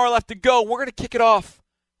got 1 hour left to go. We're going to kick it off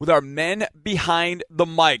with our men behind the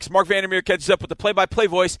mics. Mark Vandermeer catches up with the play-by-play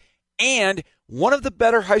voice and one of the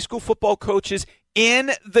better high school football coaches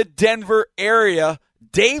in the Denver area,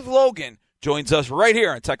 Dave Logan, joins us right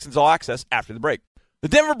here on Texans All Access after the break. The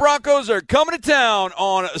Denver Broncos are coming to town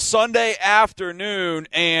on Sunday afternoon,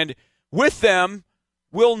 and with them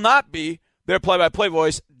will not be their play-by-play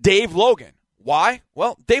voice, Dave Logan. Why?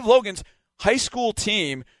 Well, Dave Logan's high school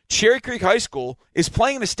team, Cherry Creek High School, is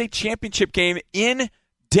playing in a state championship game in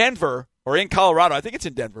Denver, or in Colorado, I think it's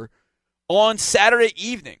in Denver, on Saturday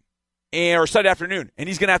evening or Saturday afternoon. And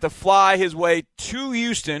he's going to have to fly his way to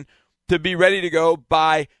Houston to be ready to go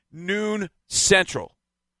by noon Central.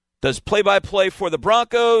 Does play-by-play for the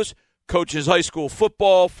Broncos, coaches high school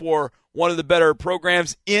football for one of the better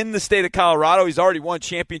programs in the state of Colorado. He's already won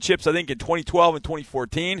championships, I think, in 2012 and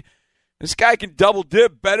 2014. This guy can double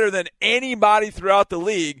dip better than anybody throughout the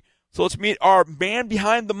league. So let's meet our man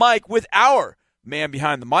behind the mic with our man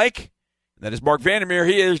behind the mic. That is Mark Vandermeer.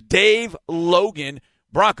 He is Dave Logan,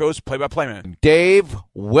 Broncos play-by-play man. Dave,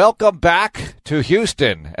 welcome back to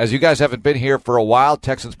Houston. As you guys haven't been here for a while,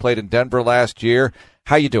 Texans played in Denver last year.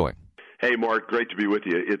 How you doing? Hey, Mark, great to be with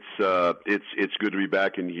you. It's good to be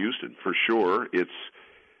back in Houston for sure.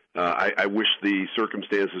 I wish the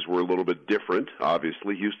circumstances were a little bit different.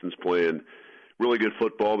 Obviously, Houston's playing really good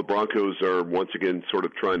football. The Broncos are once again sort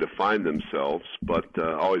of trying to find themselves, but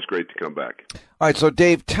always great to come back. All right, so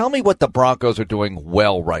Dave, tell me what the Broncos are doing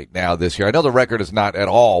well right now this year. I know the record is not at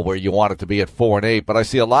all where you want it to be at 4-8, but I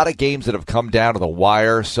see a lot of games that have come down to the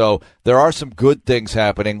wire, so there are some good things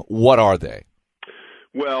happening. What are they?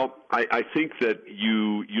 Well, I think that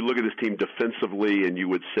you look at this team defensively and you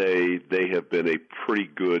would say they have been a pretty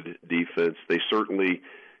good defense. They certainly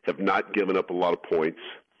have not given up a lot of points.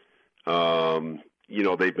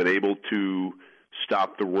 They've been able to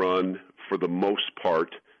stop the run for the most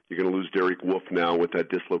part. You're going to lose Derek Wolfe now with that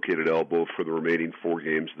dislocated elbow for the remaining 4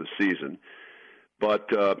 games of the season.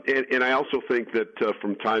 But and I also think that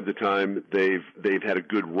from time to time they've had a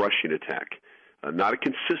good rushing attack. Not a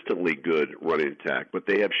consistently good running attack, but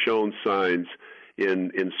they have shown signs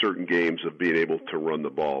in certain games of being able to run the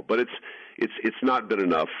ball. But it's not been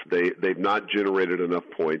enough. They've not generated enough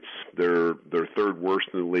points. They're third worst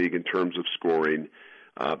in the league in terms of scoring.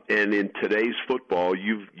 And in today's football,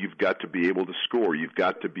 you've got to be able to score. You've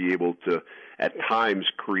got to be able to at times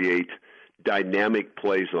create dynamic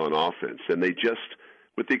plays on offense. And they just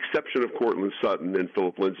with the exception of Cortland Sutton and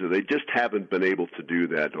Philip Lindsay, they just haven't been able to do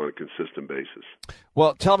that on a consistent basis.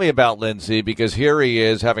 Well, tell me about Lindsay, because here he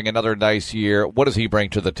is having another nice year. What does he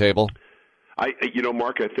bring to the table?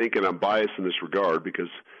 Mark, I think, and I'm biased in this regard because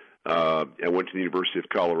I went to the University of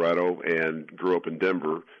Colorado and grew up in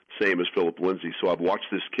Denver, same as Philip Lindsay. So I've watched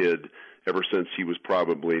this kid ever since he was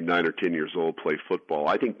probably 9 or 10 years old play football.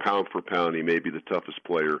 I think pound for pound, he may be the toughest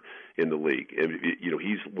player in the league. And,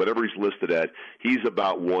 he's whatever he's listed at, he's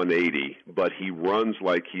about 180, but he runs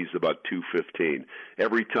like he's about 215.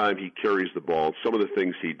 Every time he carries the ball, some of the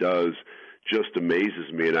things he does just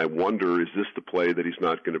amazes me, and I wonder, is this the play that he's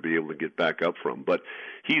not going to be able to get back up from? But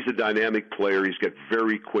he's a dynamic player. He's got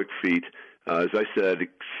very quick feet. As I said,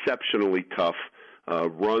 exceptionally tough,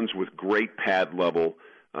 runs with great pad level.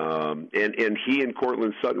 And he and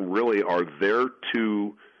Cortland Sutton really are their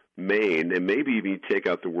two main, and maybe even you take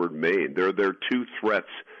out the word main, they're their two threats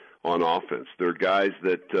on offense. They're guys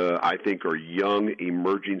that I think are young,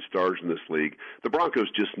 emerging stars in this league. The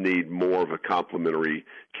Broncos just need more of a complementary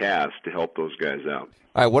cast to help those guys out.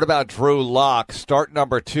 All right, what about Drew Lock, start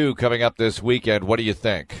number 2 coming up this weekend? What do you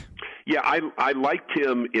think? Yeah, I liked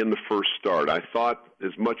him in the first start. I thought,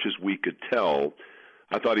 as much as we could tell,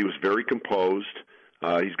 I thought he was very composed.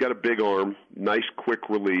 He's got a big arm, nice quick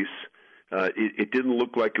release. It didn't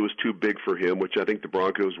look like it was too big for him, which I think the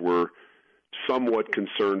Broncos were somewhat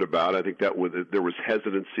concerned about. I think there was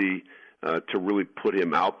hesitancy to really put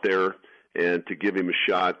him out there and to give him a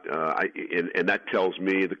shot. And that tells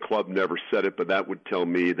me, the club never said it, but that would tell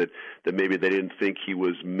me that maybe they didn't think he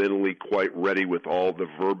was mentally quite ready with all the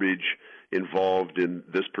verbiage involved in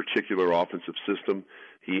this particular offensive system.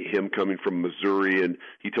 Him coming from Missouri, and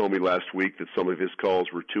he told me last week that some of his calls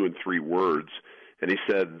were 2 and 3 words. And he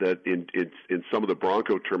said that in some of the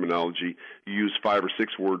Bronco terminology, you use 5 or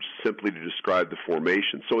 6 words simply to describe the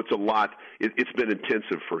formation. So it's a lot. It's been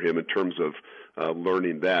intensive for him in terms of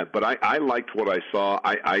learning that. But I liked what I saw.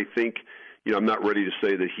 I think, I'm not ready to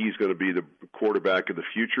say that he's going to be the quarterback of the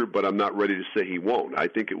future, but I'm not ready to say he won't. I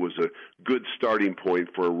think it was a good starting point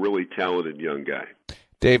for a really talented young guy.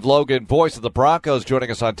 Dave Logan, voice of the Broncos,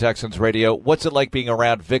 joining us on Texans Radio. What's it like being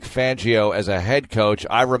around Vic Fangio as a head coach?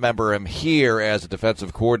 I remember him here as a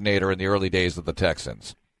defensive coordinator in the early days of the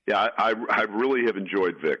Texans. Yeah, I really have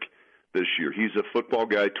enjoyed Vic this year. He's a football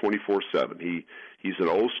guy 24/7. He's an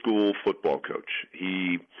old-school football coach.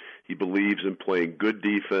 He believes in playing good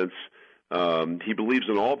defense. He believes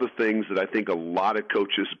in all the things that I think a lot of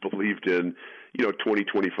coaches believed in, 20,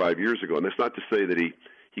 25 years ago. And that's not to say that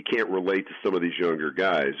he can't relate to some of these younger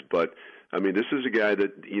guys. But, I mean, this is a guy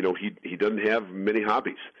that, he doesn't have many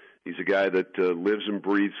hobbies. He's a guy that lives and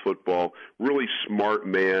breathes football, really smart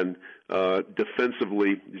man.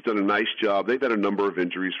 Defensively, he's done a nice job. They've had a number of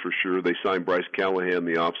injuries for sure. They signed Bryce Callahan in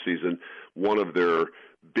the offseason, one of their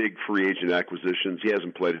big free agent acquisitions. He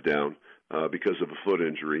hasn't played it down because of a foot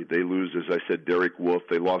injury. They lose, as I said, Derek Wolfe.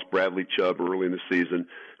 They lost Bradley Chubb early in the season,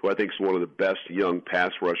 who I think is one of the best young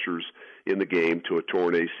pass rushers in the game, to a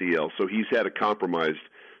torn ACL. So he's had a compromised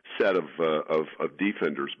set of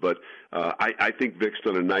defenders. But I think Vic's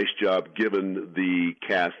done a nice job given the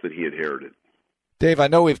cast that he inherited. Dave, I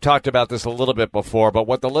know we've talked about this a little bit before, but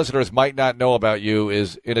what the listeners might not know about you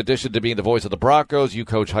is, in addition to being the voice of the Broncos, you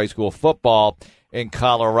coach high school football in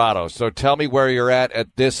Colorado. So tell me where you're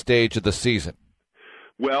at this stage of the season.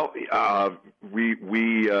 Well, we've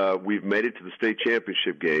made it to the state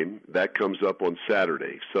championship game. That comes up on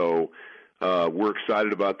Saturday. So we're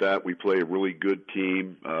excited about that. We play a really good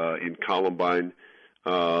team in Columbine.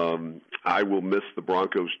 I will miss the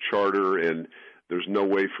Broncos charter, and there's no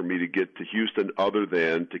way for me to get to Houston other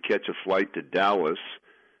than to catch a flight to Dallas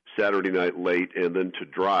Saturday night late and then to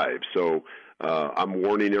drive. So I'm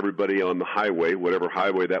warning everybody on the highway, whatever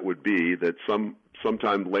highway that would be, that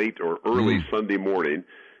sometime late or early Sunday morning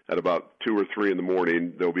at about 2 or 3 in the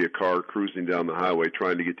morning, there'll be a car cruising down the highway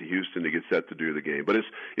trying to get to Houston to get set to do the game. But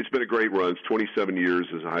it's been a great run. It's 27 years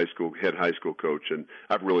as a head high school coach, and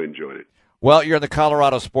I've really enjoyed it. Well, you're in the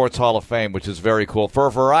Colorado Sports Hall of Fame, which is very cool for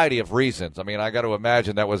a variety of reasons. I mean, I got to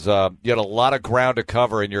imagine that was you had a lot of ground to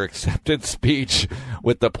cover in your acceptance speech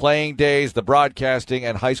with the playing days, the broadcasting,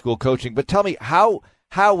 and high school coaching. But tell me, how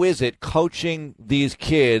is it coaching these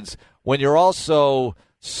kids when you're also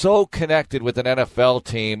so connected with an NFL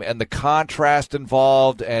team and the contrast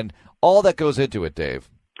involved and all that goes into it, Dave?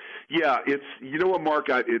 Yeah, you know what, Mark?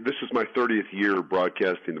 This is my 30th year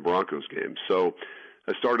broadcasting the Broncos game, so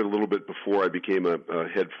I started a little bit before I became a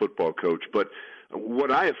head football coach. But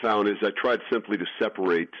what I have found is I tried simply to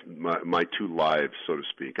separate my two lives, so to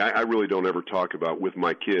speak. I really don't ever talk about with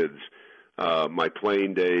my kids my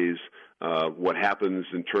playing days, what happens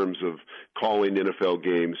in terms of calling NFL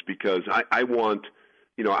games, because I want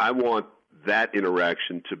that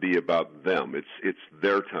interaction to be about them. It's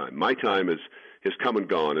their time. My time has come and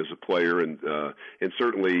gone as a player, and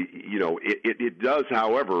certainly, it does,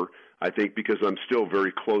 however, I think, because I'm still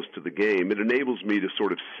very close to the game, it enables me to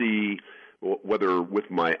sort of see, whether with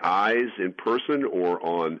my eyes in person or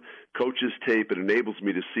on coach's tape, it enables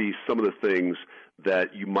me to see some of the things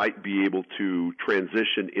that you might be able to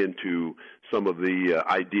transition into some of the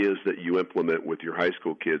ideas that you implement with your high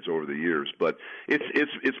school kids over the years. But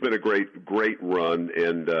it's been a great run,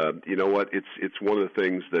 and you know what? It's one of the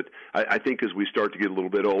things that I think as we start to get a little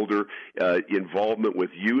bit older, involvement with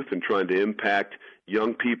youth and trying to impact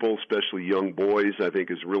young people, especially young boys, I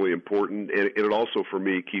think is really important, and it also, for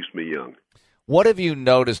me, keeps me young. What have you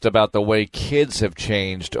noticed about the way kids have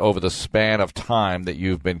changed over the span of time that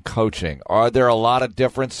you've been coaching? Are there a lot of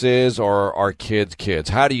differences, or are kids kids?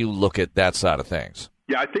 How do you look at that side of things?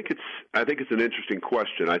 Yeah, I think it's an interesting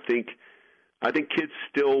question. I think kids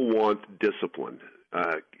still want discipline.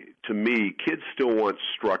 To me, kids still want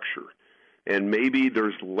structure, and maybe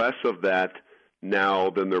there's less of that now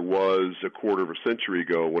than there was a quarter of a century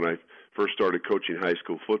ago when I first started coaching high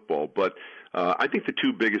school football. But I think the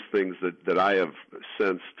two biggest things that I have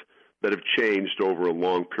sensed that have changed over a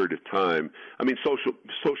long period of time, I mean,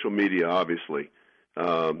 social media obviously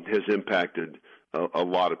has impacted a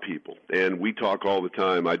lot of people. And we talk all the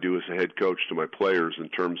time, I do as a head coach, to my players in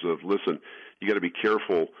terms of, listen, you got to be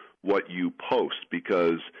careful what you post,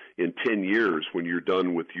 because in 10 years, when you're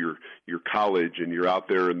done with your college and you're out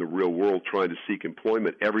there in the real world trying to seek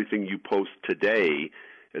employment, everything you post today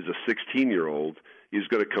as a 16-year-old is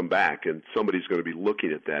going to come back, and somebody's going to be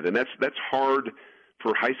looking at that. And that's hard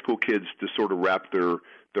for high school kids to sort of wrap their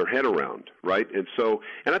head around, right? And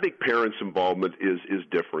I think parents' involvement is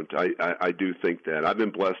different. I do think that. I've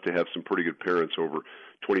been blessed to have some pretty good parents over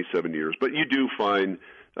 27 years. But you do find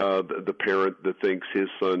the parent that thinks his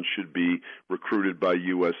son should be recruited by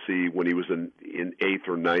USC when he was in 8th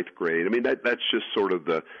or 9th grade. I mean, that's just sort of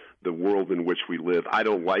the world in which we live. I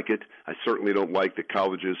don't like it. I certainly don't like that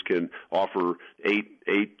colleges can offer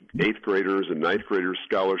eighth graders and 9th graders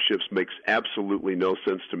scholarships. Makes absolutely no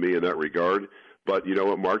sense to me in that regard. But you know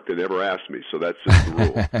what, Mark? They never asked me, so that's just the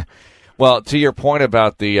rule. Well, to your point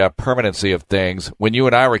about the permanency of things, when you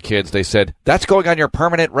and I were kids, they said, that's going on your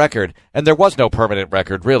permanent record. And there was no permanent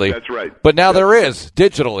record, really. That's right. But now there is,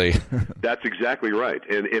 digitally. That's exactly right.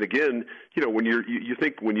 And again, when you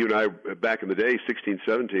think when you and I, back in the day, 16,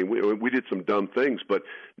 17, we did some dumb things, but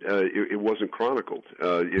it wasn't chronicled.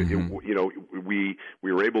 We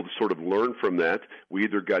were able to sort of learn from that. We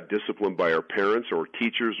either got disciplined by our parents or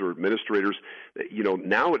teachers or administrators.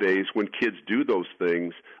 Nowadays, when kids do those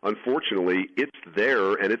things, unfortunately, it's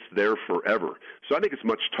there and it's there forever. So I think it's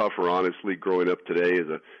much tougher, honestly, growing up today as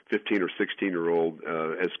a 15 or 16-year-old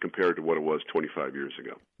as compared to what it was 25 years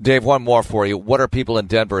ago. Dave, one more for you. What are people in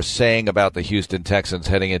Denver saying about the Houston Texans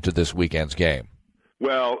heading into this weekend's game?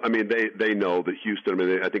 Well, I mean, they know that Houston. I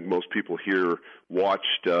mean, I think most people here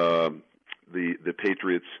watched the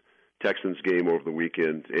Patriots Texans game over the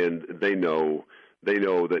weekend, and they know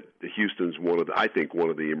that Houston's one of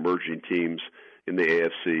the emerging teams in the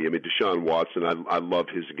AFC. I mean, Deshaun Watson, I love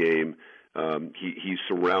his game. He's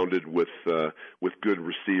surrounded with good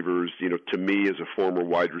receivers. To me, as a former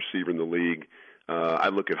wide receiver in the league, I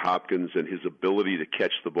look at Hopkins and his ability to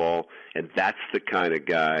catch the ball, and that's the kind of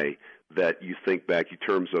guy that you think back in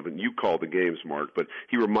terms of, and you call the games, Mark, but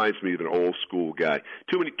he reminds me of an old school guy.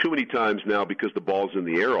 Too many times now, because the ball's in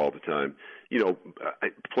the air all the time,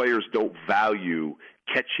 players don't value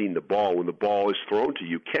catching the ball. When the ball is thrown to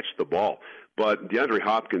you, catch the ball. But DeAndre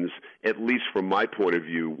Hopkins, at least from my point of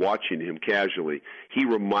view, watching him casually, he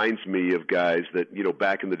reminds me of guys that,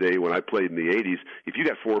 back in the day when I played in the 80s, if you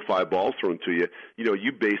got 4 or 5 balls thrown to you,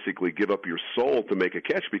 you basically give up your soul to make a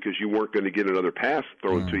catch because you weren't going to get another pass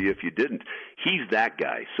thrown to you if you didn't. He's that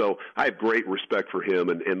guy. So I have great respect for him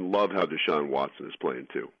and love how Deshaun Watson is playing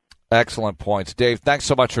too. Excellent points. Dave, thanks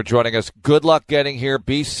so much for joining us. Good luck getting here.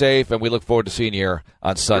 Be safe, and we look forward to seeing you here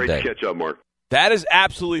on Sunday. Great to catch up, Mark. That is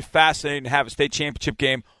absolutely fascinating to have a state championship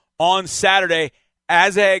game on Saturday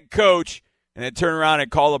as a head coach and then turn around and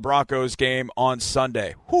call the Broncos game on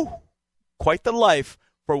Sunday. Whew. Quite the life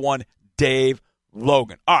for one Dave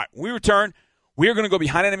Logan. All right, when we return, we are going to go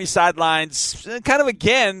behind enemy sidelines kind of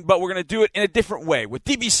again, but we're going to do it in a different way with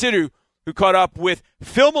DB Sidhu, who caught up with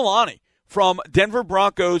Phil Milani from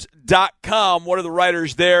DenverBroncos.com, one of the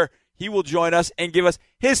writers there. He will join us and give us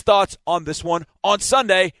his thoughts on this one on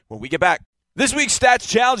Sunday when we get back. This week's Stats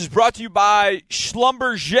Challenge is brought to you by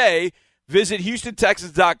Schlumberger. Visit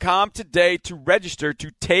HoustonTexans.com today to register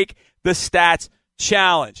to take the Stats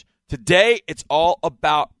Challenge. Today, it's all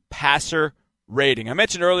about passer rating. I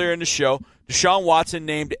mentioned earlier in the show, Deshaun Watson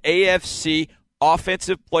named AFC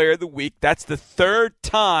Offensive Player of the Week. That's the third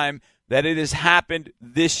time that it has happened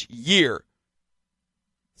this year.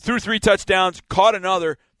 Threw 3 touchdowns, caught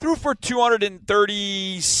another, threw for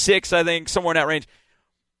 236, I think, somewhere in that range.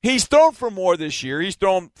 He's thrown for more this year. He's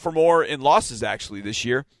thrown for more in losses, actually, this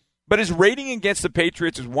year. But his rating against the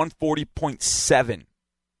Patriots is 140.7.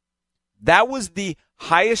 That was the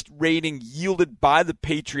highest rating yielded by the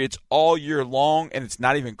Patriots all year long, and it's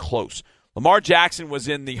not even close. Lamar Jackson was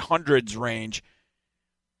in the hundreds range.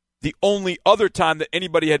 The only other time that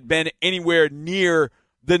anybody had been anywhere near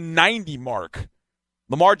the 90 mark.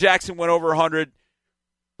 Lamar Jackson went over 100,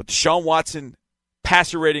 but Deshaun Watson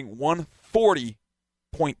passer rating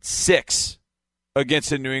 140.6 against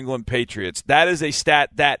the New England Patriots. That is a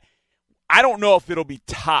stat that I don't know if it'll be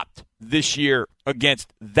topped this year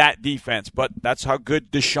against that defense, but that's how good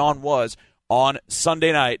Deshaun was on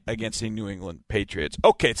Sunday night against the New England Patriots.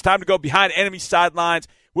 Okay, it's time to go behind enemy sidelines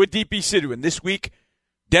with DP Sidhu. And this week,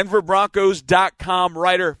 DenverBroncos.com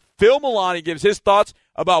writer Phil Milani gives his thoughts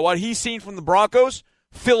about what he's seen from the Broncos,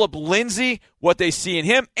 Philip Lindsay, what they see in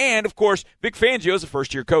him, and, of course, Vic Fangio is a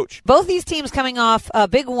first-year coach. Both these teams coming off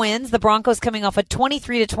big wins. The Broncos coming off a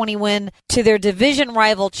 23-20 win to their division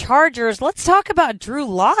rival Chargers. Let's talk about Drew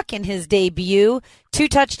Lock in his debut. 2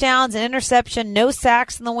 touchdowns, an interception, no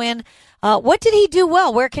sacks in the win. What did he do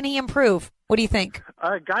well? Where can he improve? What do you think?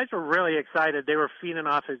 Guys were really excited. They were feeding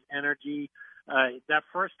off his energy. That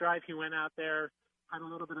first drive he went out there, had a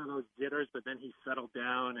little bit of those jitters, but then he settled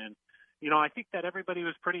down. And, I think that everybody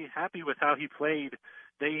was pretty happy with how he played.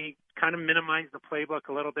 They kind of minimized the playbook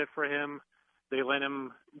a little bit for him. They let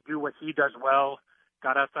him do what he does well,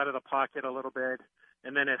 got outside of the pocket a little bit,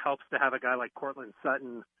 and then it helps to have a guy like Courtland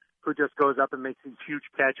Sutton who just goes up and makes these huge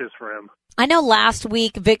catches for him. I know last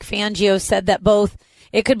week Vic Fangio said that both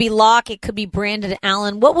it could be Locke, it could be Brandon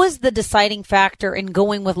Allen. What was the deciding factor in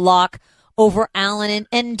going with Locke over Allen?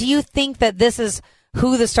 And do you think that this is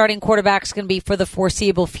who the starting quarterback is going to be for the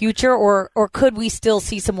foreseeable future, or could we still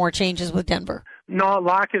see some more changes with Denver? No,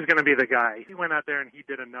 Locke is going to be the guy. He went out there and he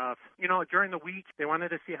did enough. During the week, they wanted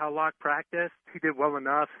to see how Locke practiced. He did well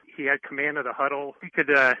enough. He had command of the huddle. He could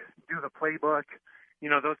do the playbook,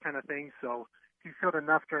 those kind of things. So he showed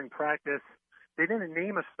enough during practice. They didn't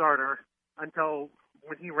name a starter until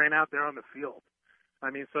when he ran out there on the field.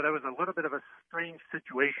 So that was a little bit of a strange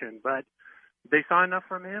situation, but they saw enough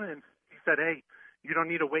from him, and he said, hey, you don't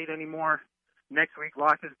need to wait anymore. Next week,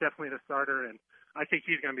 Locke is definitely the starter, and I think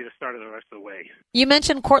he's going to be the starter the rest of the way. You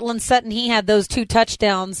mentioned Courtland Sutton. He had those 2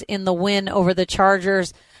 touchdowns in the win over the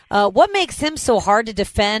Chargers. What makes him so hard to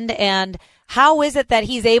defend, and how is it that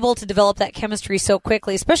he's able to develop that chemistry so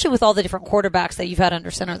quickly, especially with all the different quarterbacks that you've had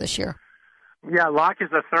under center this year? Yeah, Locke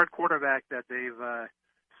is the 3rd quarterback that they've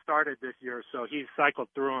started this year, so he's cycled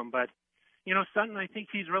through them. But, Sutton, I think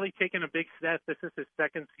he's really taken a big step. This is his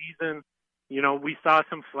 2nd season. We saw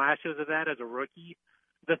some flashes of that as a rookie.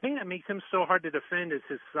 The thing that makes him so hard to defend is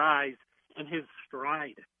his size and his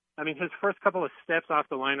stride. His first couple of steps off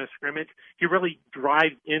the line of scrimmage, he really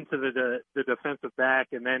drives into the defensive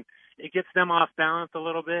back, and then it gets them off balance a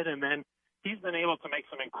little bit, and then he's been able to make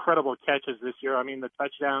some incredible catches this year. The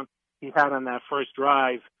touchdown he had on that first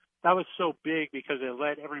drive, that was so big because it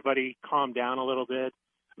let everybody calm down a little bit.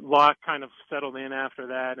 Locke kind of settled in after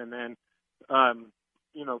that, and then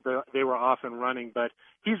they were off and running, but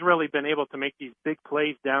he's really been able to make these big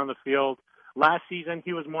plays down the field. Last season,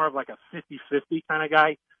 he was more of like a 50-50 kind of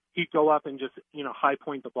guy. He'd go up and just, high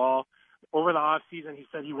point the ball. Over the off season, he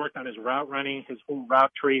said he worked on his route running. His whole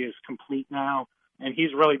route tree is complete now, and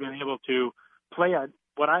he's really been able to play at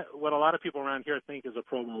what a lot of people around here think is a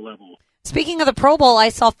Pro Bowl level. Speaking of the Pro Bowl, I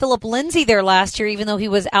saw Philip Lindsay there last year, even though he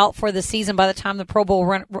was out for the season by the time the Pro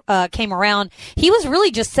Bowl came around. He was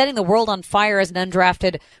really just setting the world on fire as an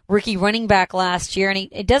undrafted rookie running back last year, and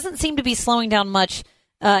it doesn't seem to be slowing down much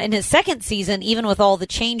in his 2nd season, even with all the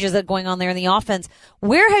changes that are going on there in the offense.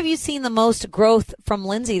 Where have you seen the most growth from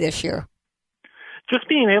Lindsay this year? Just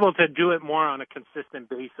being able to do it more on a consistent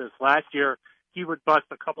basis. Last year, he would bust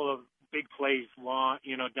a couple of big plays long,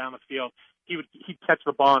 down the field. He'd catch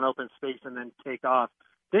the ball in open space and then take off.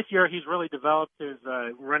 This year, he's really developed his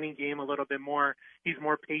running game a little bit more. He's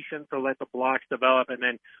more patient to let the blocks develop, and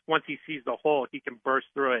then once he sees the hole, he can burst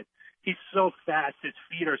through it. He's so fast. His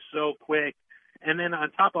feet are so quick. And then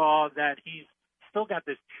on top of all of that, he's still got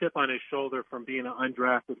this chip on his shoulder from being an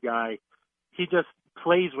undrafted guy. He just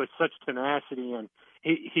plays with such tenacity, and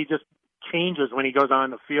he just changes when he goes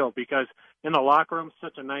on the field because in the locker room,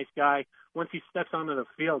 such a nice guy. Once he steps onto the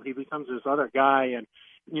field, he becomes this other guy, and,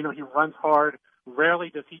 you know, he runs hard. Rarely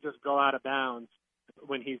does he just go out of bounds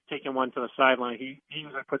when he's taking one to the sideline. He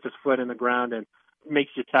usually puts his foot in the ground and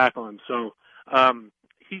makes you tackle him. So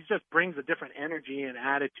he just brings a different energy and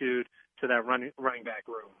attitude to that running back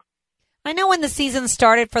room. I know when the season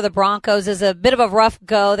started for the Broncos is a bit of a rough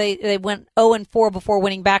go. They went 0-4 before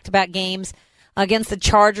winning back-to-back games against the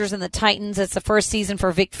Chargers and the Titans. It's the first season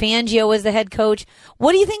for Vic Fangio as the head coach.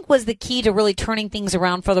 What do you think was the key to really turning things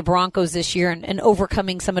around for the Broncos this year and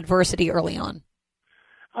overcoming some adversity early on?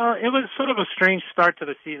 It was sort of a strange start to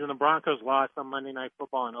the season. The Broncos lost on Monday Night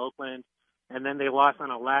Football in Oakland, and then they lost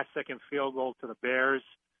on a last-second field goal to the Bears.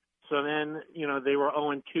 So then, you know, they were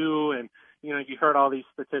 0-2, and, you know, you heard all these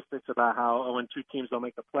statistics about how 0-2 teams don't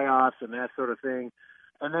make the playoffs and that sort of thing.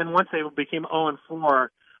 And then once they became 0-4,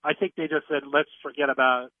 I think they just said, let's forget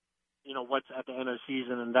about, you know, what's at the end of the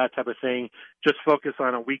season and that type of thing. Just focus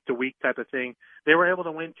on a week-to-week type of thing. They were able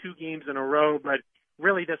to win 2 games in a row, but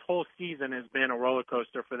really this whole season has been a roller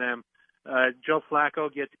coaster for them. Joe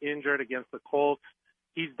Flacco gets injured against the Colts.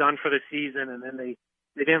 He's done for the season, and then they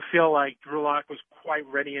didn't feel like Drew Lock was quite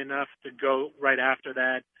ready enough to go right after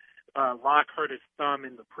that. Lock hurt his thumb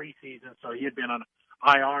in the preseason, so he had been on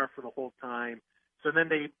IR for the whole time. So then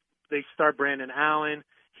they start Brandon Allen.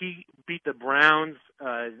 He beat the Browns,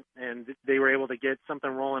 and they were able to get something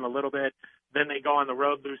rolling a little bit. Then they go on the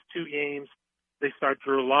road, lose 2 games. They start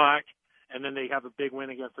Drew Lock, and then they have a big win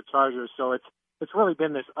against the Chargers. So it's really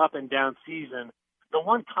been this up and down season. The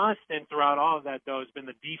one constant throughout all of that, though, has been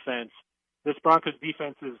the defense. This Broncos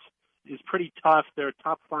defense is pretty tough. They're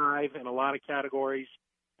top 5 in a lot of categories,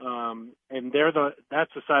 and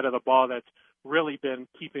that's the side of the ball that's really been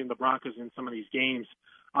keeping the Broncos in some of these games.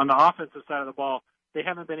 On the offensive side of the ball, they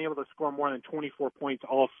haven't been able to score more than 24 points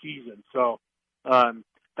all season. So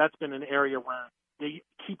that's been an area where they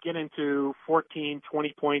keep getting to 14,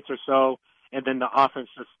 20 points or so, and then the offense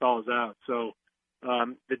just stalls out. So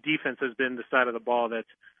the defense has been the side of the ball that's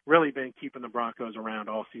really been keeping the Broncos around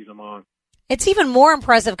all season long. It's even more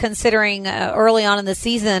impressive considering early on in the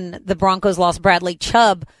season, the Broncos lost Bradley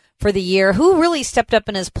Chubb for the year. Who really stepped up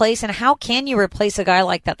in his place, and how can you replace a guy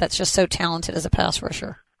like that that's just so talented as a pass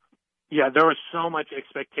rusher? Yeah, there was so much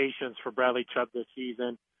expectations for Bradley Chubb this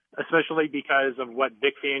season, especially because of what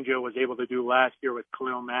Vic Fangio was able to do last year with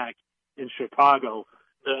Khalil Mack in Chicago.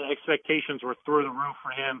 The expectations were through the roof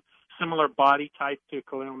for him. Similar body type to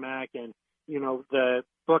Khalil Mack, and, you know, the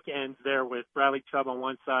bookends there with Bradley Chubb on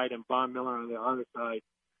one side and Von Miller on the other side.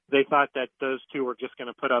 They thought that those two were just going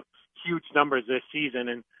to put up huge numbers this season.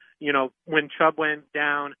 And, you know, when Chubb went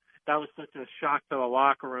down, that was such a shock to the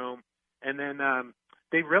locker room. And then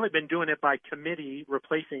they've really been doing it by committee,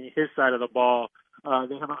 replacing his side of the ball.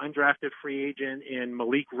 They have an undrafted free agent in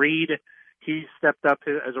Malik Reed. He stepped up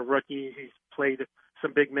as a rookie. He's played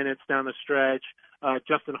some big minutes down the stretch.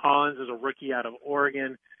 Justin Hollins is a rookie out of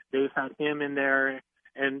Oregon. They've had him in there,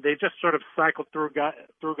 and they just sort of cycled through guys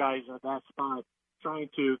at that spot, trying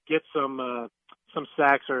to get some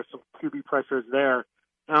sacks or some QB pressures there.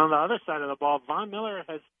 And on the other side of the ball, Von Miller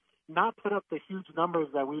has not put up the huge numbers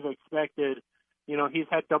that we've expected. You know, he's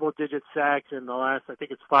had double-digit sacks in the last, I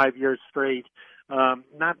think it's 5 years straight.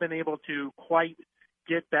 Not been able to quite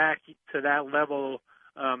get back to that level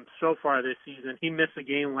so far this season. He missed a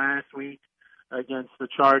game last week against the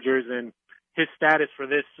Chargers, and his status for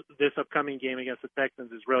this upcoming game against the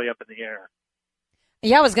Texans is really up in the air.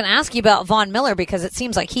 Yeah, I was going to ask you about Von Miller because it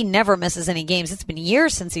seems like he never misses any games. It's been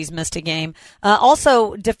years since he's missed a game.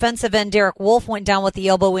 Also, defensive end Derek Wolfe went down with the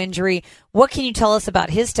elbow injury. What can you tell us about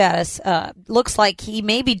his status? Looks like he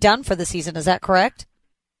may be done for the season. Is that correct?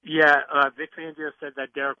 Yeah, Vic Fangio said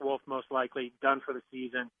that Derek Wolfe most likely done for the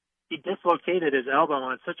season. He dislocated his elbow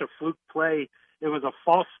on such a fluke play. It was a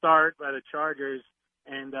false start by the Chargers,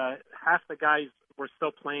 and half the guys were still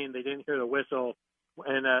playing. They didn't hear the whistle,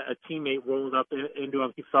 and a teammate rolled up into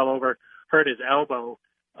him. He fell over, hurt his elbow.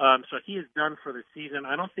 So he is done for the season.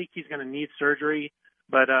 I don't think he's going to need surgery,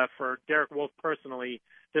 but for Derek Wolfe personally,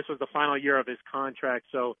 this was the final year of his contract,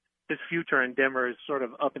 so his future in Denver is sort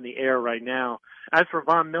of up in the air right now. As for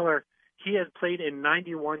Von Miller, he has played in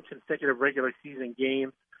 91 consecutive regular season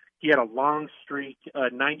games. He had a long streak,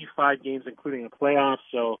 95 games, including a playoff.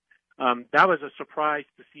 So that was a surprise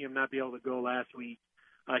to see him not be able to go last week.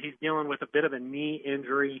 He's dealing with a bit of a knee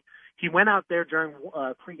injury. He went out there during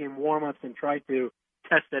pregame warm-ups and tried to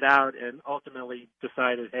test it out and ultimately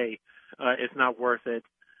decided, hey, it's not worth it.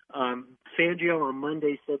 Fangio on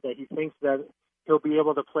Monday said that he thinks that he'll be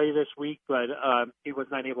able to play this week, but he was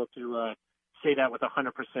not able to say that with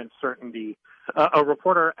 100% certainty. A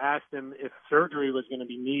reporter asked him if surgery was going to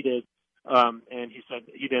be needed and he said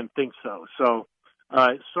he didn't think so. So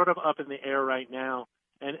it's sort of up in the air right now.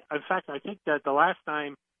 And, in fact, I think that the last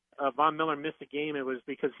time Von Miller missed a game, it was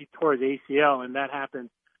because he tore his ACL, and that happened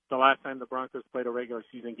the last time the Broncos played a regular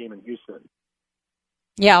season game in Houston.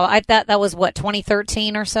 Yeah, that was,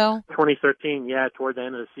 2013 or so? 2013, yeah, toward the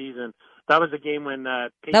end of the season. That was the game when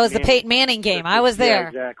that was the Peyton Manning game. I was there. Yeah,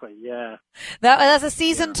 exactly, yeah. That's a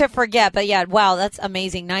season to forget, but yeah, wow, that's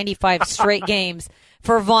amazing. 95 straight games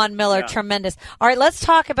for Von Miller. Yeah. Tremendous. All right, let's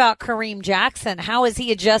talk about Kareem Jackson. How has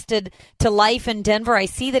he adjusted to life in Denver? I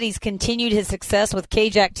see that he's continued his success with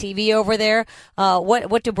KJack TV over there.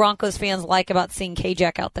 What do Broncos fans like about seeing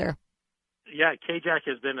KJack out there? Yeah, KJack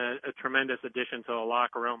has been a tremendous addition to the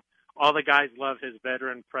locker room. All the guys love his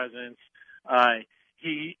veteran presence.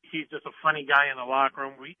 He's just a funny guy in the locker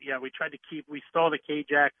room. We stole the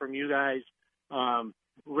KJack from you guys.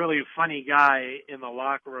 Really funny guy in the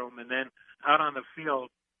locker room, and then out on the field,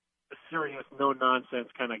 a serious, no-nonsense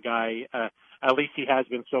kind of guy. At least he has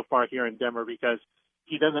been so far here in Denver, because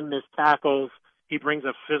he doesn't miss tackles. He brings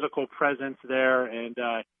a physical presence there. And,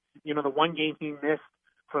 the one game he missed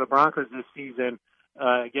for the Broncos this season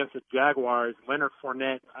against the Jaguars, Leonard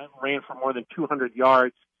Fournette ran for more than 200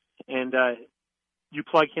 yards. And you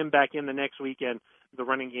plug him back in the next weekend, the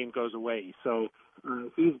running game goes away. So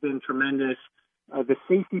he's been tremendous. The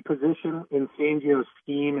safety position in Fangio's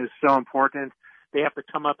scheme is so important. They have to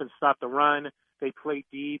come up and stop the run. They play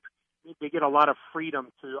deep. They get a lot of freedom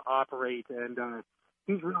to operate, and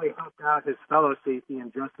he's really helped out his fellow safety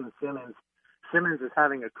in Justin Simmons. Simmons is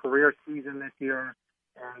having a career season this year,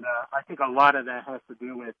 and I think a lot of that has to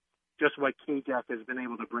do with just what KJack has been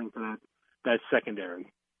able to bring to that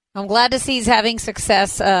secondary. I'm glad to see he's having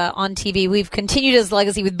success on TV. We've continued his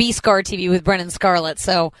legacy with B-Scar TV with Brennan Scarlett.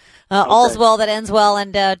 So all's well that ends well.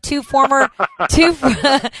 And two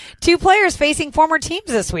players facing former teams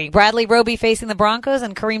this week. Bradley Roby facing the Broncos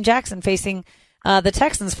and Kareem Jackson facing the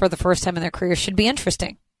Texans for the first time in their career. Should be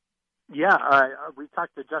interesting. Yeah, we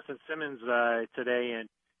talked to Justin Simmons today, and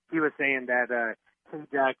he was saying that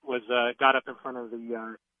KJack got up in front of the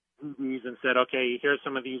DBs and said, okay, here's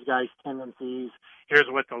some of these guys' tendencies. Here's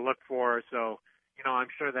what to look for. So, I'm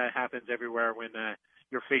sure that happens everywhere when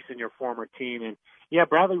you're facing your former team. And, yeah,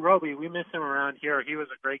 Bradley Roby, we miss him around here. He was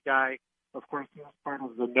a great guy. Of course, he was part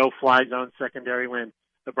of the no-fly zone secondary when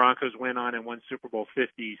the Broncos went on and won Super Bowl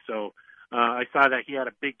 50. So I saw that he had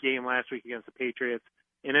a big game last week against the Patriots,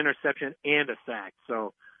 an interception and a sack.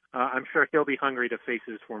 So I'm sure he'll be hungry to face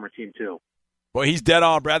his former team too. Well, he's dead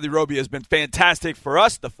on. Bradley Roby has been fantastic for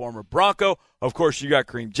us, the former Bronco. Of course, you got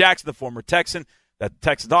Kareem Jackson, the former Texan, that the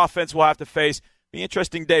Texans offense will have to face. Be an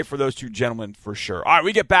interesting day for those two gentlemen for sure. All right,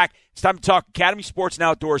 we get back. It's time to talk Academy Sports and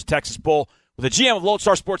Outdoors Texas Bowl with the GM of Lone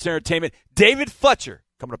Star Sports and Entertainment, David Fletcher,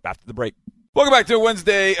 coming up after the break. Welcome back to a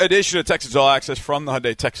Wednesday edition of Texans All Access from the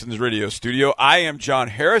Hyundai Texans radio studio. I am John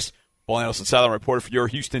Harris, ball analyst and sideline reporter for your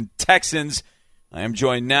Houston Texans. I am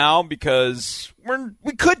joined now because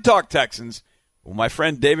we could talk Texans. Well, my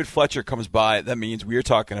friend David Fletcher comes by. That means we are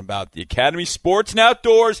talking about the Academy Sports and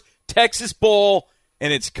Outdoors Texas Bowl,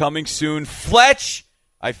 and it's coming soon. Fletch,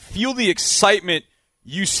 I feel the excitement.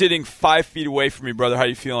 You sitting 5 feet away from me, brother. How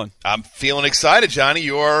you feeling? I'm feeling excited, Johnny.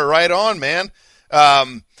 You are right on, man.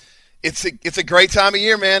 It's a great time of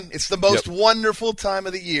year, man. It's the most wonderful time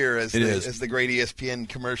of the year, as the great ESPN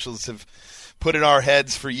commercials have put in our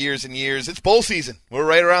heads for years and years. It's bowl season. We're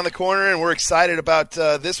right around the corner, and we're excited about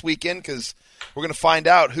this weekend because we're going to find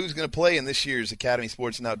out who's going to play in this year's Academy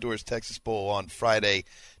Sports and Outdoors Texas Bowl on Friday,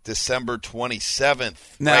 December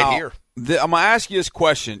 27th, now, right here. I'm going to ask you this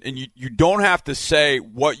question, and you don't have to say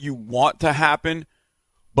what you want to happen,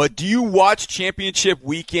 but do you watch championship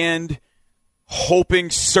weekend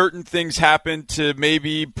hoping certain things happen to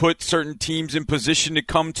maybe put certain teams in position to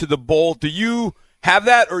come to the bowl? Do you have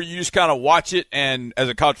that, or you just kind of watch it and as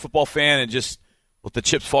a college football fan and just let the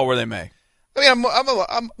chips fall where they may? I mean,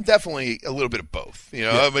 I'm definitely a little bit of both. I'm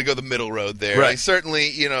going to go the middle road there. Right. I mean,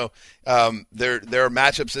 certainly, there are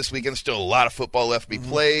matchups this weekend. Still a lot of football left to be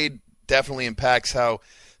played. Definitely impacts how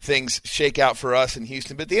things shake out for us in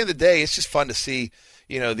Houston. But at the end of the day, it's just fun to see,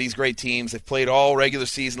 these great teams. They've played all regular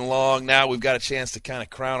season long. Now we've got a chance to kind of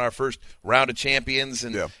crown our first round of champions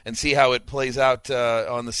and see how it plays out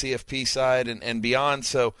on the CFP side and beyond.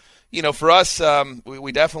 So, for us,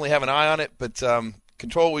 we definitely have an eye on it, but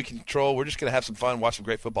control what we can control. We're just going to have some fun, watch some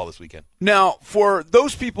great football this weekend. Now, for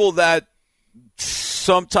those people that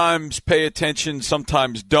sometimes pay attention,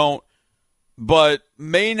 sometimes don't, but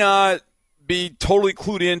may not be totally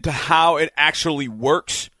clued into how it actually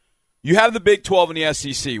works, you have the Big 12 and the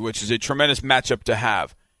SEC, which is a tremendous matchup to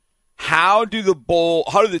have. How do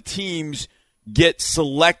the teams get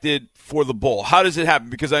selected for the bowl? How does it happen?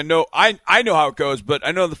 Because I know how it goes, but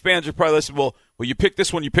I know the fans are probably listening. Well, you pick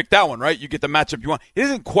this one, you pick that one, right? You get the matchup you want. It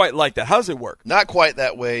isn't quite like that. How does it work? Not quite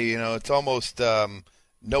that way. It's almost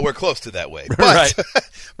nowhere close to that way. But, right.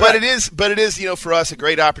 but it is, for us, a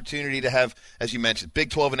great opportunity to have, as you mentioned, Big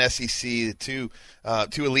 12 and SEC, two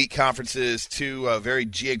elite conferences, two very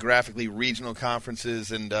geographically regional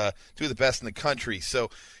conferences, and two of the best in the country. So,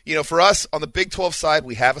 for us on the Big 12 side,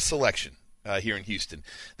 we have a selection here in Houston.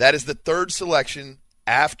 That is the third selection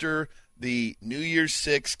after the New Year's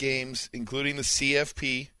 6 games, including the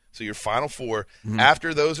CFP, so your Final Four. Mm-hmm.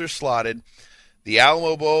 After those are slotted, the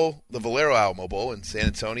Alamo Bowl, the Valero Alamo Bowl in San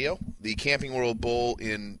Antonio, the Camping World Bowl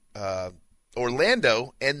in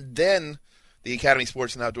Orlando, and then the Academy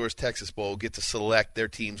Sports and Outdoors Texas Bowl get to select their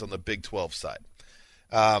teams on the Big 12 side.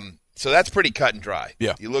 So that's pretty cut and dry.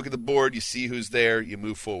 Yeah. You look at the board, you see who's there, you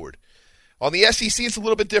move forward. On the SEC, it's a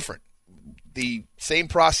little bit different. The same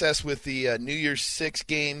process with the New Year's 6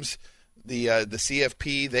 games, the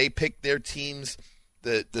CFP, they pick their teams.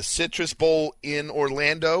 The Citrus Bowl in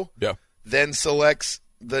Orlando then selects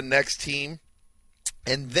the next team.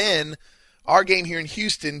 And then our game here in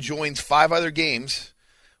Houston joins 5 other games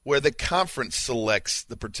where the conference selects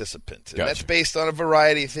the participant. And that's based on a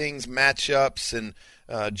variety of things, matchups and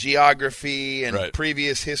geography and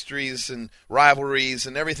previous histories and rivalries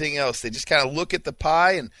and everything else. They just kind of look at the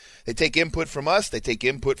pie and they take input from us, they take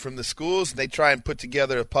input from the schools, and they try and put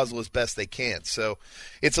together a puzzle as best they can. So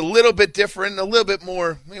it's a little bit different, a little bit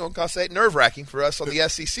more, I'll say nerve-wracking for us on the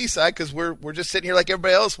SEC side because we're just sitting here like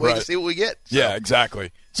everybody else waiting to see what we get. So. Yeah,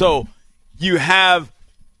 exactly. So you have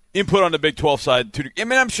input on the Big 12 side.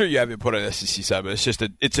 I'm sure you have input on the SEC side, but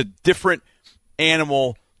it's a different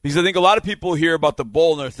animal. Because I think a lot of people hear about the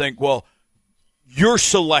bowl and they think, well, you're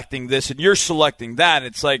selecting this and you're selecting that.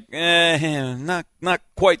 It's like, not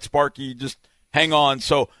quite, Sparky. Just hang on.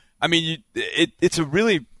 So, it's a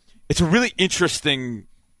really interesting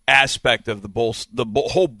aspect of the bowl.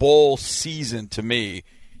 Whole bowl season to me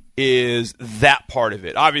is that part of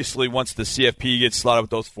it. Obviously, once the CFP gets slotted with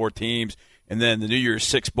those 4 teams, and then the New Year's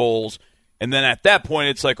 6 bowls, and then at that point,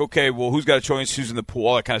 it's like, okay, well, who's got a choice? Who's in the pool?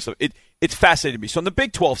 All that kind of stuff. It's fascinating to me. So on the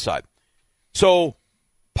Big 12 side,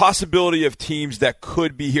 possibility of teams that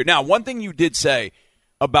could be here. Now, one thing you did say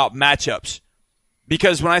about matchups,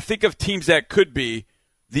 because when I think of teams that could be,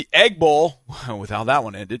 the Egg Bowl, with how that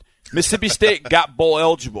one ended, Mississippi State got bowl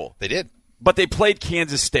eligible. They did. But they played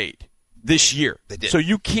Kansas State this year. They did. So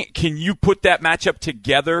can you put that matchup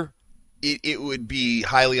together? It would be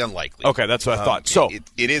highly unlikely. Okay, that's what I thought. So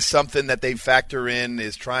it is something that they factor in,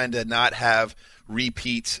 is trying to not have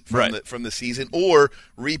repeats from the season or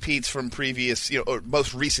repeats from previous, or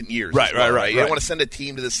most recent years. Right. You don't want to send a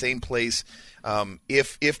team to the same place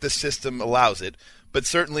if the system allows it. But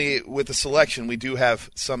certainly with the selection, we do have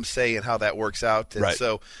some say in how that works out. And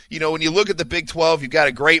so, when you look at the Big 12, you've got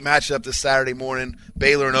a great matchup this Saturday morning,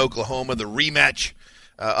 Baylor and Oklahoma, the rematch.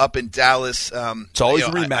 Up in Dallas. It's always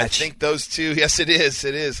a rematch. I think those two, yes, it is.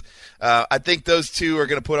 It is. I think those two are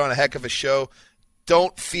going to put on a heck of a show.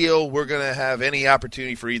 Don't feel we're going to have any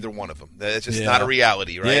opportunity for either one of them. That's just not a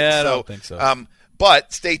reality, right? Yeah, I don't think so.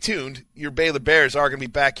 But stay tuned. Your Baylor Bears are going to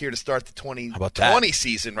be back here to start the 2020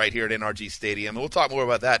 season right here at NRG Stadium. And we'll talk more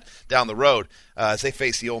about that down the road as they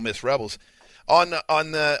face the Ole Miss Rebels. On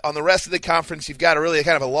the rest of the conference, you've got a really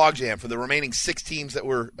kind of a logjam for the remaining 6 teams that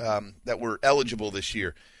were eligible this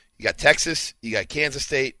year. You got Texas, you got Kansas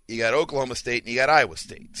State, you got Oklahoma State, and you got Iowa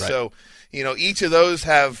State. Right. So, each of those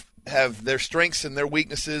have their strengths and their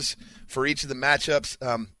weaknesses for each of the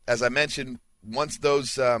matchups. As I mentioned, once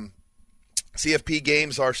those CFP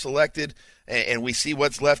games are selected and we see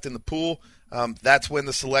what's left in the pool, that's when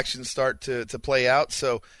the selections start to play out.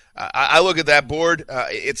 So I look at that board.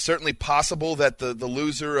 It's certainly possible that the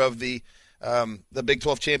loser of the Big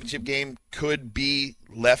 12 championship game could be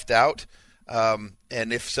left out,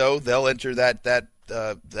 and if so, they'll enter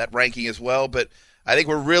that ranking as well. But I think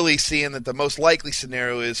we're really seeing that the most likely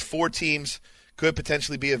scenario is 4 teams could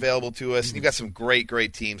potentially be available to us. And you've got some great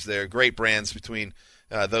teams there, great brands between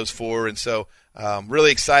those 4, and so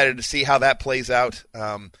really excited to see how that plays out.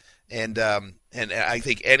 And I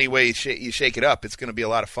think any way you shake it up, it's going to be a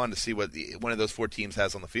lot of fun to see what one of those 4 teams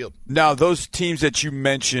has on the field. Now, those teams that you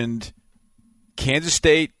mentioned, Kansas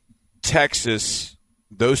State, Texas,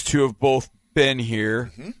 those 2 have both been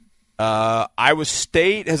here. Mm-hmm. Iowa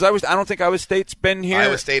State I don't think Iowa State's been here.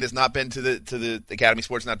 Iowa State has not been to the Academy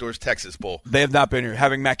Sports and Outdoors Texas Bowl. They have not been here.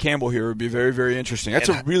 Having Matt Campbell here would be very, very interesting. That's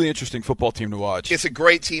a really interesting football team to watch. It's a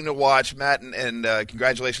great team to watch, Matt, and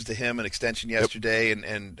congratulations to him, an extension yesterday,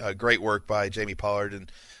 and great work by Jamie Pollard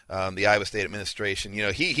and the Iowa State administration.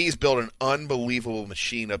 He's built an unbelievable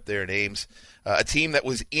machine up there in Ames, a team that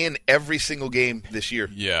was in every single game this year.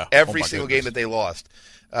 Yeah. Every single game that they lost.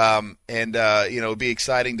 It would be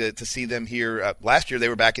exciting to see them here. Last year they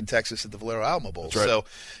were back in Texas at the Valero Alamo Bowl. Right. So,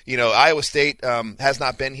 Iowa State has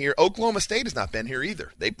not been here. Oklahoma State has not been here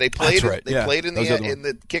either. They played. Right. They played in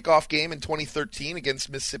the kickoff game in 2013 against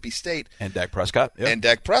Mississippi State and Dak Prescott.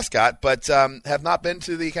 Yep. But have not been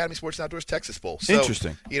to the Academy Sports and Outdoors Texas Bowl. So,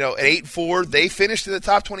 interesting. At 8-4, they finished in the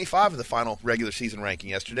top 25 of the final regular season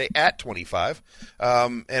ranking yesterday at 25,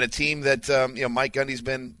 and a team that Mike Gundy's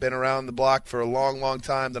been around the block for a long, long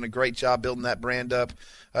time. Done a great job building that brand up.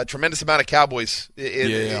 A tremendous amount of Cowboys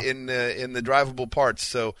in the drivable parts.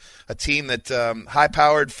 So a team that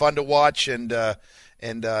high-powered, fun to watch, and got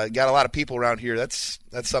a lot of people around here. That's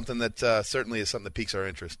something that certainly is something that piques our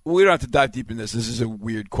interest. We don't have to dive deep in this. This is a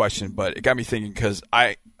weird question, but it got me thinking because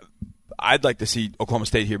I'd like to see Oklahoma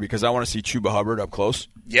State here because I want to see Chuba Hubbard up close.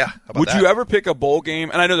 Yeah. How about would that? you ever pick a bowl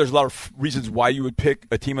game? And I know there's a lot of reasons why you would pick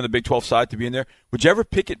a team on the Big 12 side to be in there. Would you ever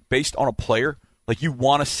pick it based on a player? Like you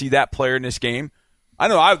want to see that player in this game? I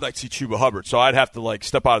know I would like to see Chuba Hubbard, so I'd have to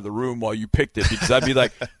step out of the room while you picked it because I'd be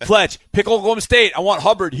like, Fletch, pick Oklahoma State. I want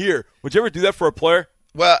Hubbard here. Would you ever do that for a player?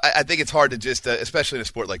 Well, I think it's hard to just, especially in a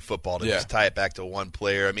sport like football, to just tie it back to one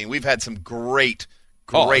player. I mean, we've had some great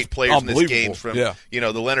players in this game from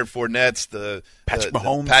the Leonard Fournettes, the Patrick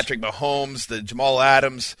Mahomes, the Jamal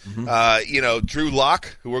Adams, Drew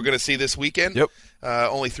Lock, who we're going to see this weekend. Yep.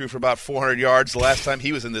 Only threw for about 400 yards the last time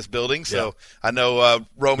he was in this building. So I know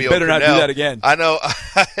Romeo. You better Cornell, not do that again.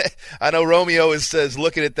 I know Romeo is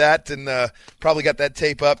looking at that and probably got that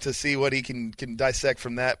tape up to see what he can dissect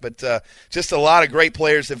from that. But just a lot of great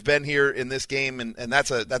players have been here in this game, and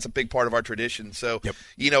that's a big part of our tradition. So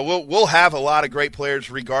we'll have a lot of great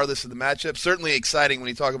players regardless of the matchup. Certainly exciting when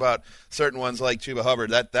you talk about certain ones like Chuba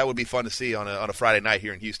Hubbard. That would be fun to see on a Friday night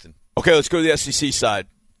here in Houston. Okay, let's go to the SEC side.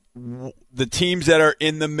 The teams that are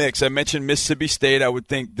in the mix, I mentioned Mississippi State. I would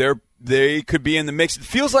think they could be in the mix. It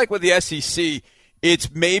feels like with the SEC,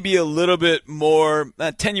 it's maybe a little bit more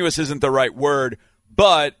tenuous isn't the right word,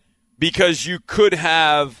 but because you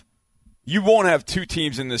won't have two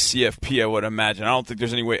teams in the CFP, I would imagine. I don't think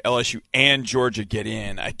there's any way LSU and Georgia get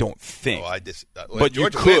in. I don't think. But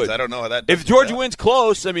Georgia you could. Wins. I don't know how that. If Georgia wins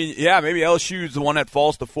close, I mean, maybe LSU is the one that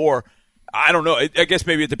falls to 4. I don't know. I guess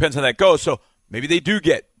maybe it depends on how that goes. So maybe they do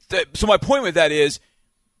get. So my point with that is,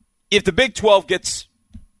 if the Big 12 gets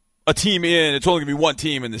a team in, it's only going to be one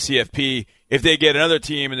team in the CFP. If they get another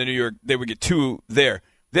team in the New York, they would get 2 there.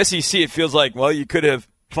 The SEC, it feels like, well, you could have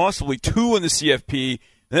possibly 2 in the CFP,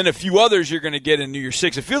 and then a few others you're going to get in New Year's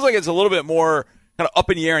 6. It feels like it's a little bit more kind of up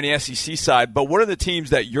in the air on the SEC side. But what are the teams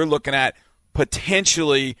that you're looking at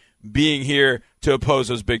potentially being here to oppose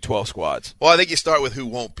those Big 12 squads? Well, I think you start with who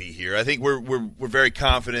won't be here. I think we're very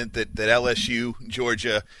confident that LSU,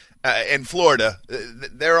 Georgia, and Florida,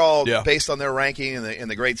 they're all based on their ranking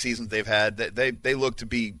and the great seasons they've had. They look to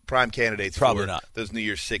be prime candidates Probably for not. Those New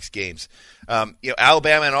Year's 6 games.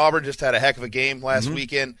 Alabama and Auburn just had a heck of a game last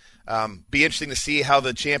weekend. Be interesting to see how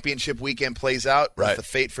the championship weekend plays out. Right. The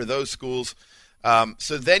fate for those schools.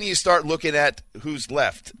 So then you start looking at who's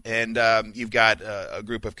left, and you've got a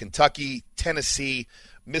group of Kentucky, Tennessee,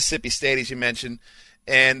 Mississippi State, as you mentioned,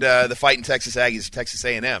 and the Fighting Texas Aggies, Texas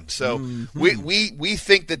A&M. So we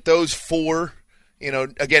think that those 4,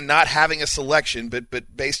 again, not having a selection, but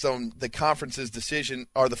based on the conference's decision,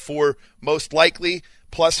 are the 4 most likely,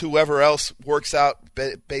 plus whoever else works out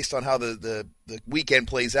based on how the weekend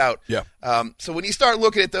plays out. Yeah. So when you start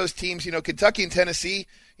looking at those teams, Kentucky and Tennessee,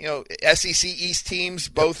 SEC East teams,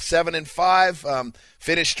 both 7-5,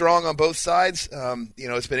 finished strong on both sides.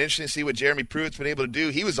 It's been interesting to see what Jeremy Pruitt's been able to do.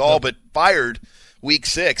 He was all but fired week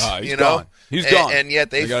 6. He's gone. He's gone. And yet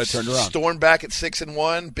they got it turned around. stormed back at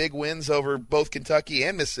 6-1, big wins over both Kentucky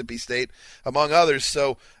and Mississippi State, among others.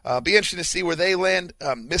 So be interesting to see where they land.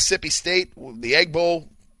 Mississippi State, the Egg Bowl,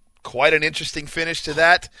 quite an interesting finish to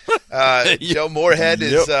that. Joe Moorhead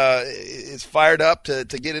is fired up to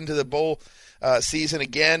get into the bowl season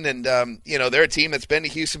again, and they're a team that's been to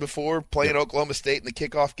Houston before, playing Oklahoma State in the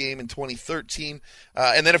kickoff game in 2013,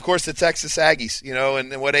 and then of course the Texas Aggies,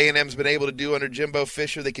 and what A&M's been able to do under Jimbo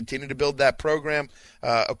Fisher. They continue to build that program.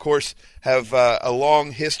 Of course, have a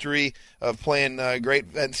long history of playing great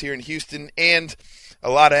events here in Houston, and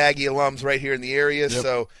a lot of Aggie alums right here in the area. Yep.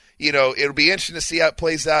 So it'll be interesting to see how it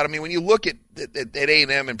plays out. I mean, when you look at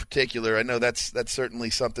A&M in particular, I know that's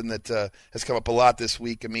certainly something that has come up a lot this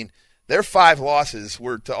week. I mean, their 5 losses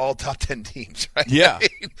were to all top 10 teams, right? Yeah.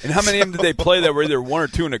 And how many of them did they play that were either 1 or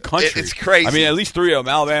 2 in the country? It's crazy. I mean, at least 3 of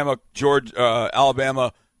them: Alabama,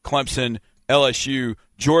 Clemson, LSU,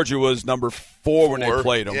 Georgia was number 4 when they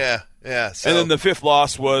played them. Yeah. So, and then the 5th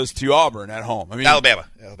loss was to Auburn at home. I mean, Alabama.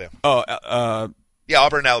 Oh,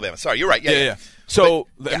 Auburn and Alabama. Sorry, you're right. Yeah. So,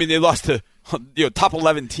 I mean, they lost to top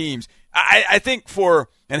 11 teams. I think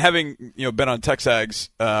and having been on Texags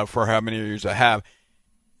for how many years I have,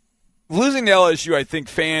 losing to LSU, I think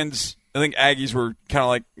Aggies were kind of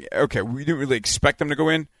like, okay, we didn't really expect them to go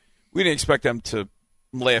in. We didn't expect them to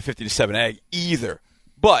lay a 50-7 egg either.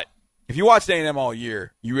 But if you watched A&M all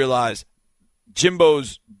year, you realize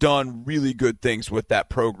Jimbo's done really good things with that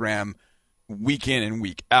program week in and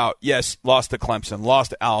week out. Yes, lost to Clemson,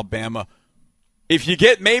 lost to Alabama. If you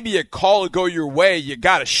get maybe a call to go your way, you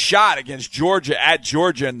got a shot against Georgia at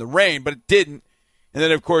Georgia in the rain, but it didn't. And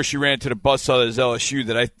then, of course, you ran into the buzzsaw that is LSU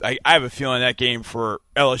that I have a feeling that game for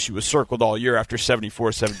LSU was circled all year after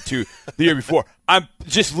 74-72 the year before. I'm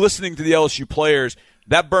just listening to the LSU players.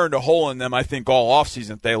 That burned a hole in them, I think, all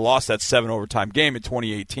offseason. They lost that 7-overtime game in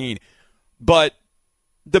 2018. But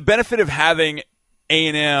the benefit of having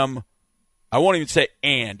A&M, I won't even say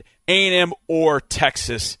A&M or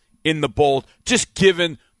Texas in the bowl, just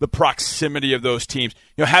given the proximity of those teams.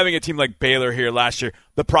 Having a team like Baylor here last year,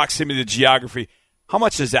 the proximity, the geography, how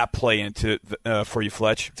much does that play into for you,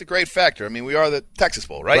 Fletch? It's a great factor. I mean, we are the Texas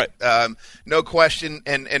Bowl, right? No question.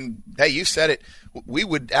 And hey, you said it. We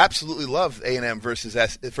would absolutely love A&M versus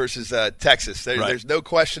Texas. There's no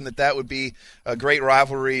question that would be a great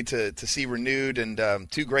rivalry to see renewed, and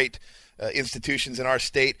two great institutions in our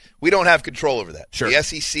state. We don't have control over that. Sure. The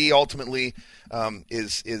SEC ultimately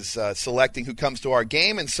is selecting who comes to our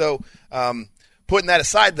game, and so putting that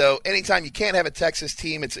aside, though, anytime you can't have a Texas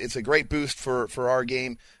team, it's a great boost for our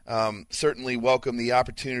game. Certainly welcome the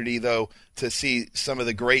opportunity, though, to see some of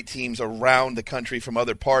the great teams around the country from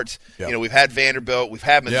other parts. Yep. We've had Vanderbilt, we've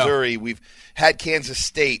had Missouri, we've had Kansas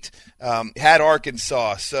State, had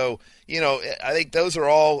Arkansas. So, I think those are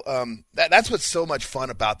all that's what's so much fun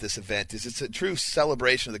about this event is it's a true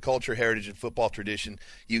celebration of the culture, heritage, and football tradition.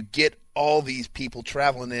 You get all these people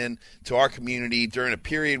traveling in to our community during a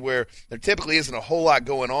period where there typically isn't a whole lot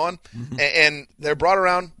going on, and they're brought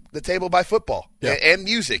around the table by football and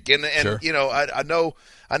music. And sure.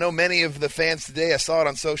 I know many of the fans today, I saw it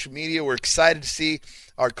on social media, were excited to see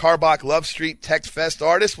our Carbach Love Street Tex Fest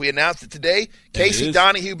artist. We announced it today. Casey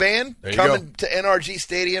Donahue Band coming to NRG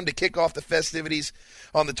Stadium to kick off the festivities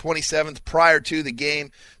on the 27th prior to the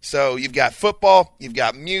game. So you've got football, you've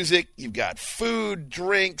got music, you've got food,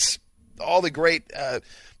 drinks, all the great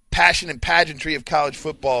passion and pageantry of college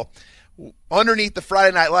football underneath the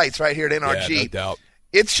Friday Night Lights right here at NRG. Yeah, no doubt.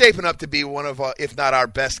 It's shaping up to be one of, if not our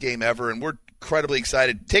best game ever, and we're incredibly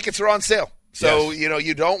excited. Tickets are on sale, so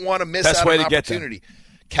you don't want to miss out on an opportunity.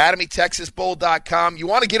 AcademyTexasBowl.com. You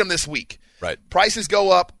want to get them this week. Right. Prices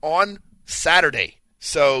go up on Saturday,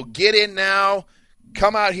 so get in now.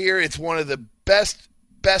 Come out here. It's one of the best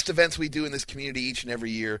events we do in this community each and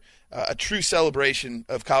every year. A true celebration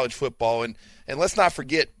of college football, and let's not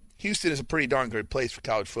forget, Houston is a pretty darn good place for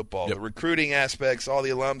college football. Yep. The recruiting aspects, all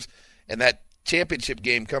the alums, and that championship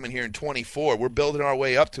game coming here in 24. We're building our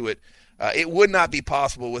way up to it. It would not be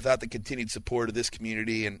possible without the continued support of this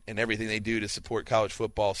community and everything they do to support college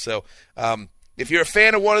football. So if you're a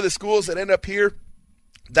fan of one of the schools that end up here,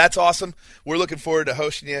 that's awesome. We're looking forward to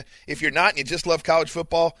hosting you. If you're not and you just love college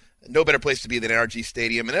football, no better place to be than NRG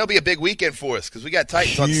Stadium. And it'll be a big weekend for us because we got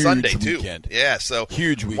Titans on Sunday weekend. too. Yeah, so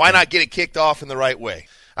huge weekend. Why not get it kicked off in the right way?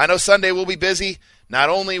 I know Sunday will be busy, not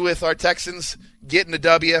only with our Texans getting a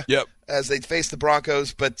W as they face the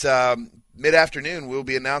Broncos, but mid-afternoon we'll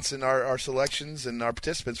be announcing our selections and our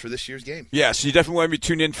participants for this year's game. Yeah, so you definitely want to be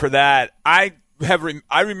tuned in for that. I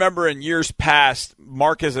remember in years past,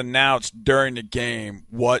 Mark has announced during the game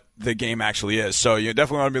what the game actually is. So you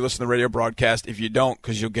definitely want to be listening to the radio broadcast. If you don't,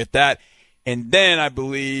 because you'll get that. And then I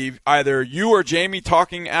believe either you or Jamie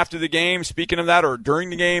talking after the game, speaking of that, or during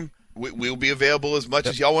the game. We'll be available as much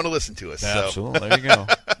as y'all want to listen to us. Absolutely. There you go.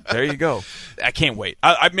 There you go. I can't wait.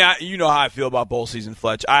 I mean, you know how I feel about bowl season,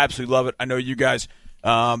 Fletch. I absolutely love it. I know you guys.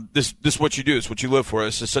 This is what you do. It's what you live for.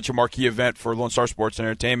 This is such a marquee event for Lone Star Sports and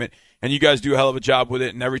Entertainment, and you guys do a hell of a job with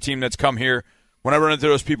it. And every team that's come here, when I run into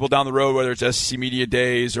those people down the road, whether it's SEC Media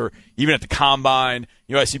Days or even at the Combine,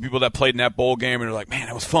 I see people that played in that bowl game and they're like, man,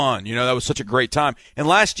 that was fun. That was such a great time. And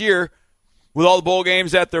last year, with all the bowl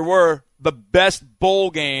games that there were, the best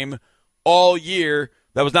bowl game all year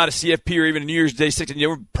that was not a CFP or even a New Year's Day 6, and they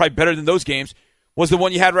were probably better than those games, was the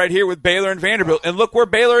one you had right here with Baylor and Vanderbilt. And look where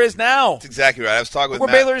Baylor is now. That's exactly right. I was talking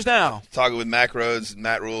with Baylor is now. Talking with Mac Rhodes and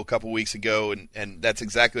Matt Rule a couple weeks ago, and that's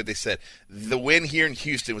exactly what they said. The win here in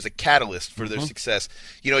Houston was a catalyst for their success.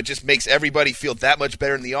 You know, it just makes everybody feel that much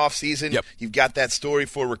better in the offseason. Yep. You've got that story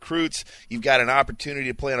for recruits. You've got an opportunity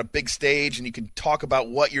to play on a big stage, and you can talk about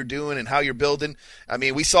what you're doing and how you're building. I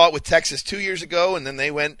mean, we saw it with Texas 2 years ago, and then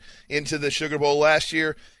they went into the Sugar Bowl last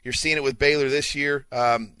year. You're seeing it with Baylor this year.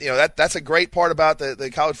 You know, that's a great part about the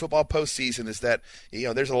college football postseason is that, you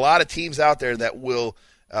know, there's a lot of teams out there that will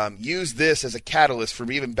use this as a catalyst for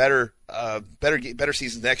even better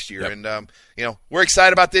seasons next year. Yep. And, you know, we're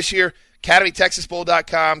excited about this year.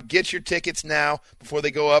 AcademyTexasBowl.com. Get your tickets now before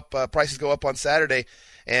they go up. Prices go up on Saturday.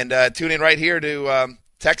 And tune in right here to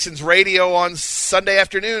Texans Radio on Sunday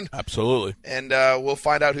afternoon. Absolutely. And we'll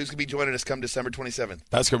find out who's going to be joining us come December 27th.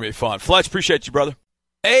 That's going to be fun. Fletch, appreciate you, brother.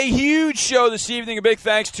 A huge show this evening. A big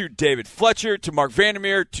thanks to David Fletcher, to Mark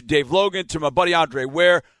Vandermeer, to Dave Logan, to my buddy Andre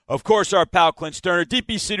Ware, of course, our pal Clint Sterner,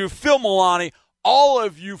 DP Sidhu, Phil Milani, all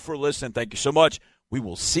of you for listening. Thank you so much. We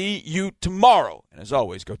will see you tomorrow. And as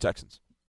always, go Texans.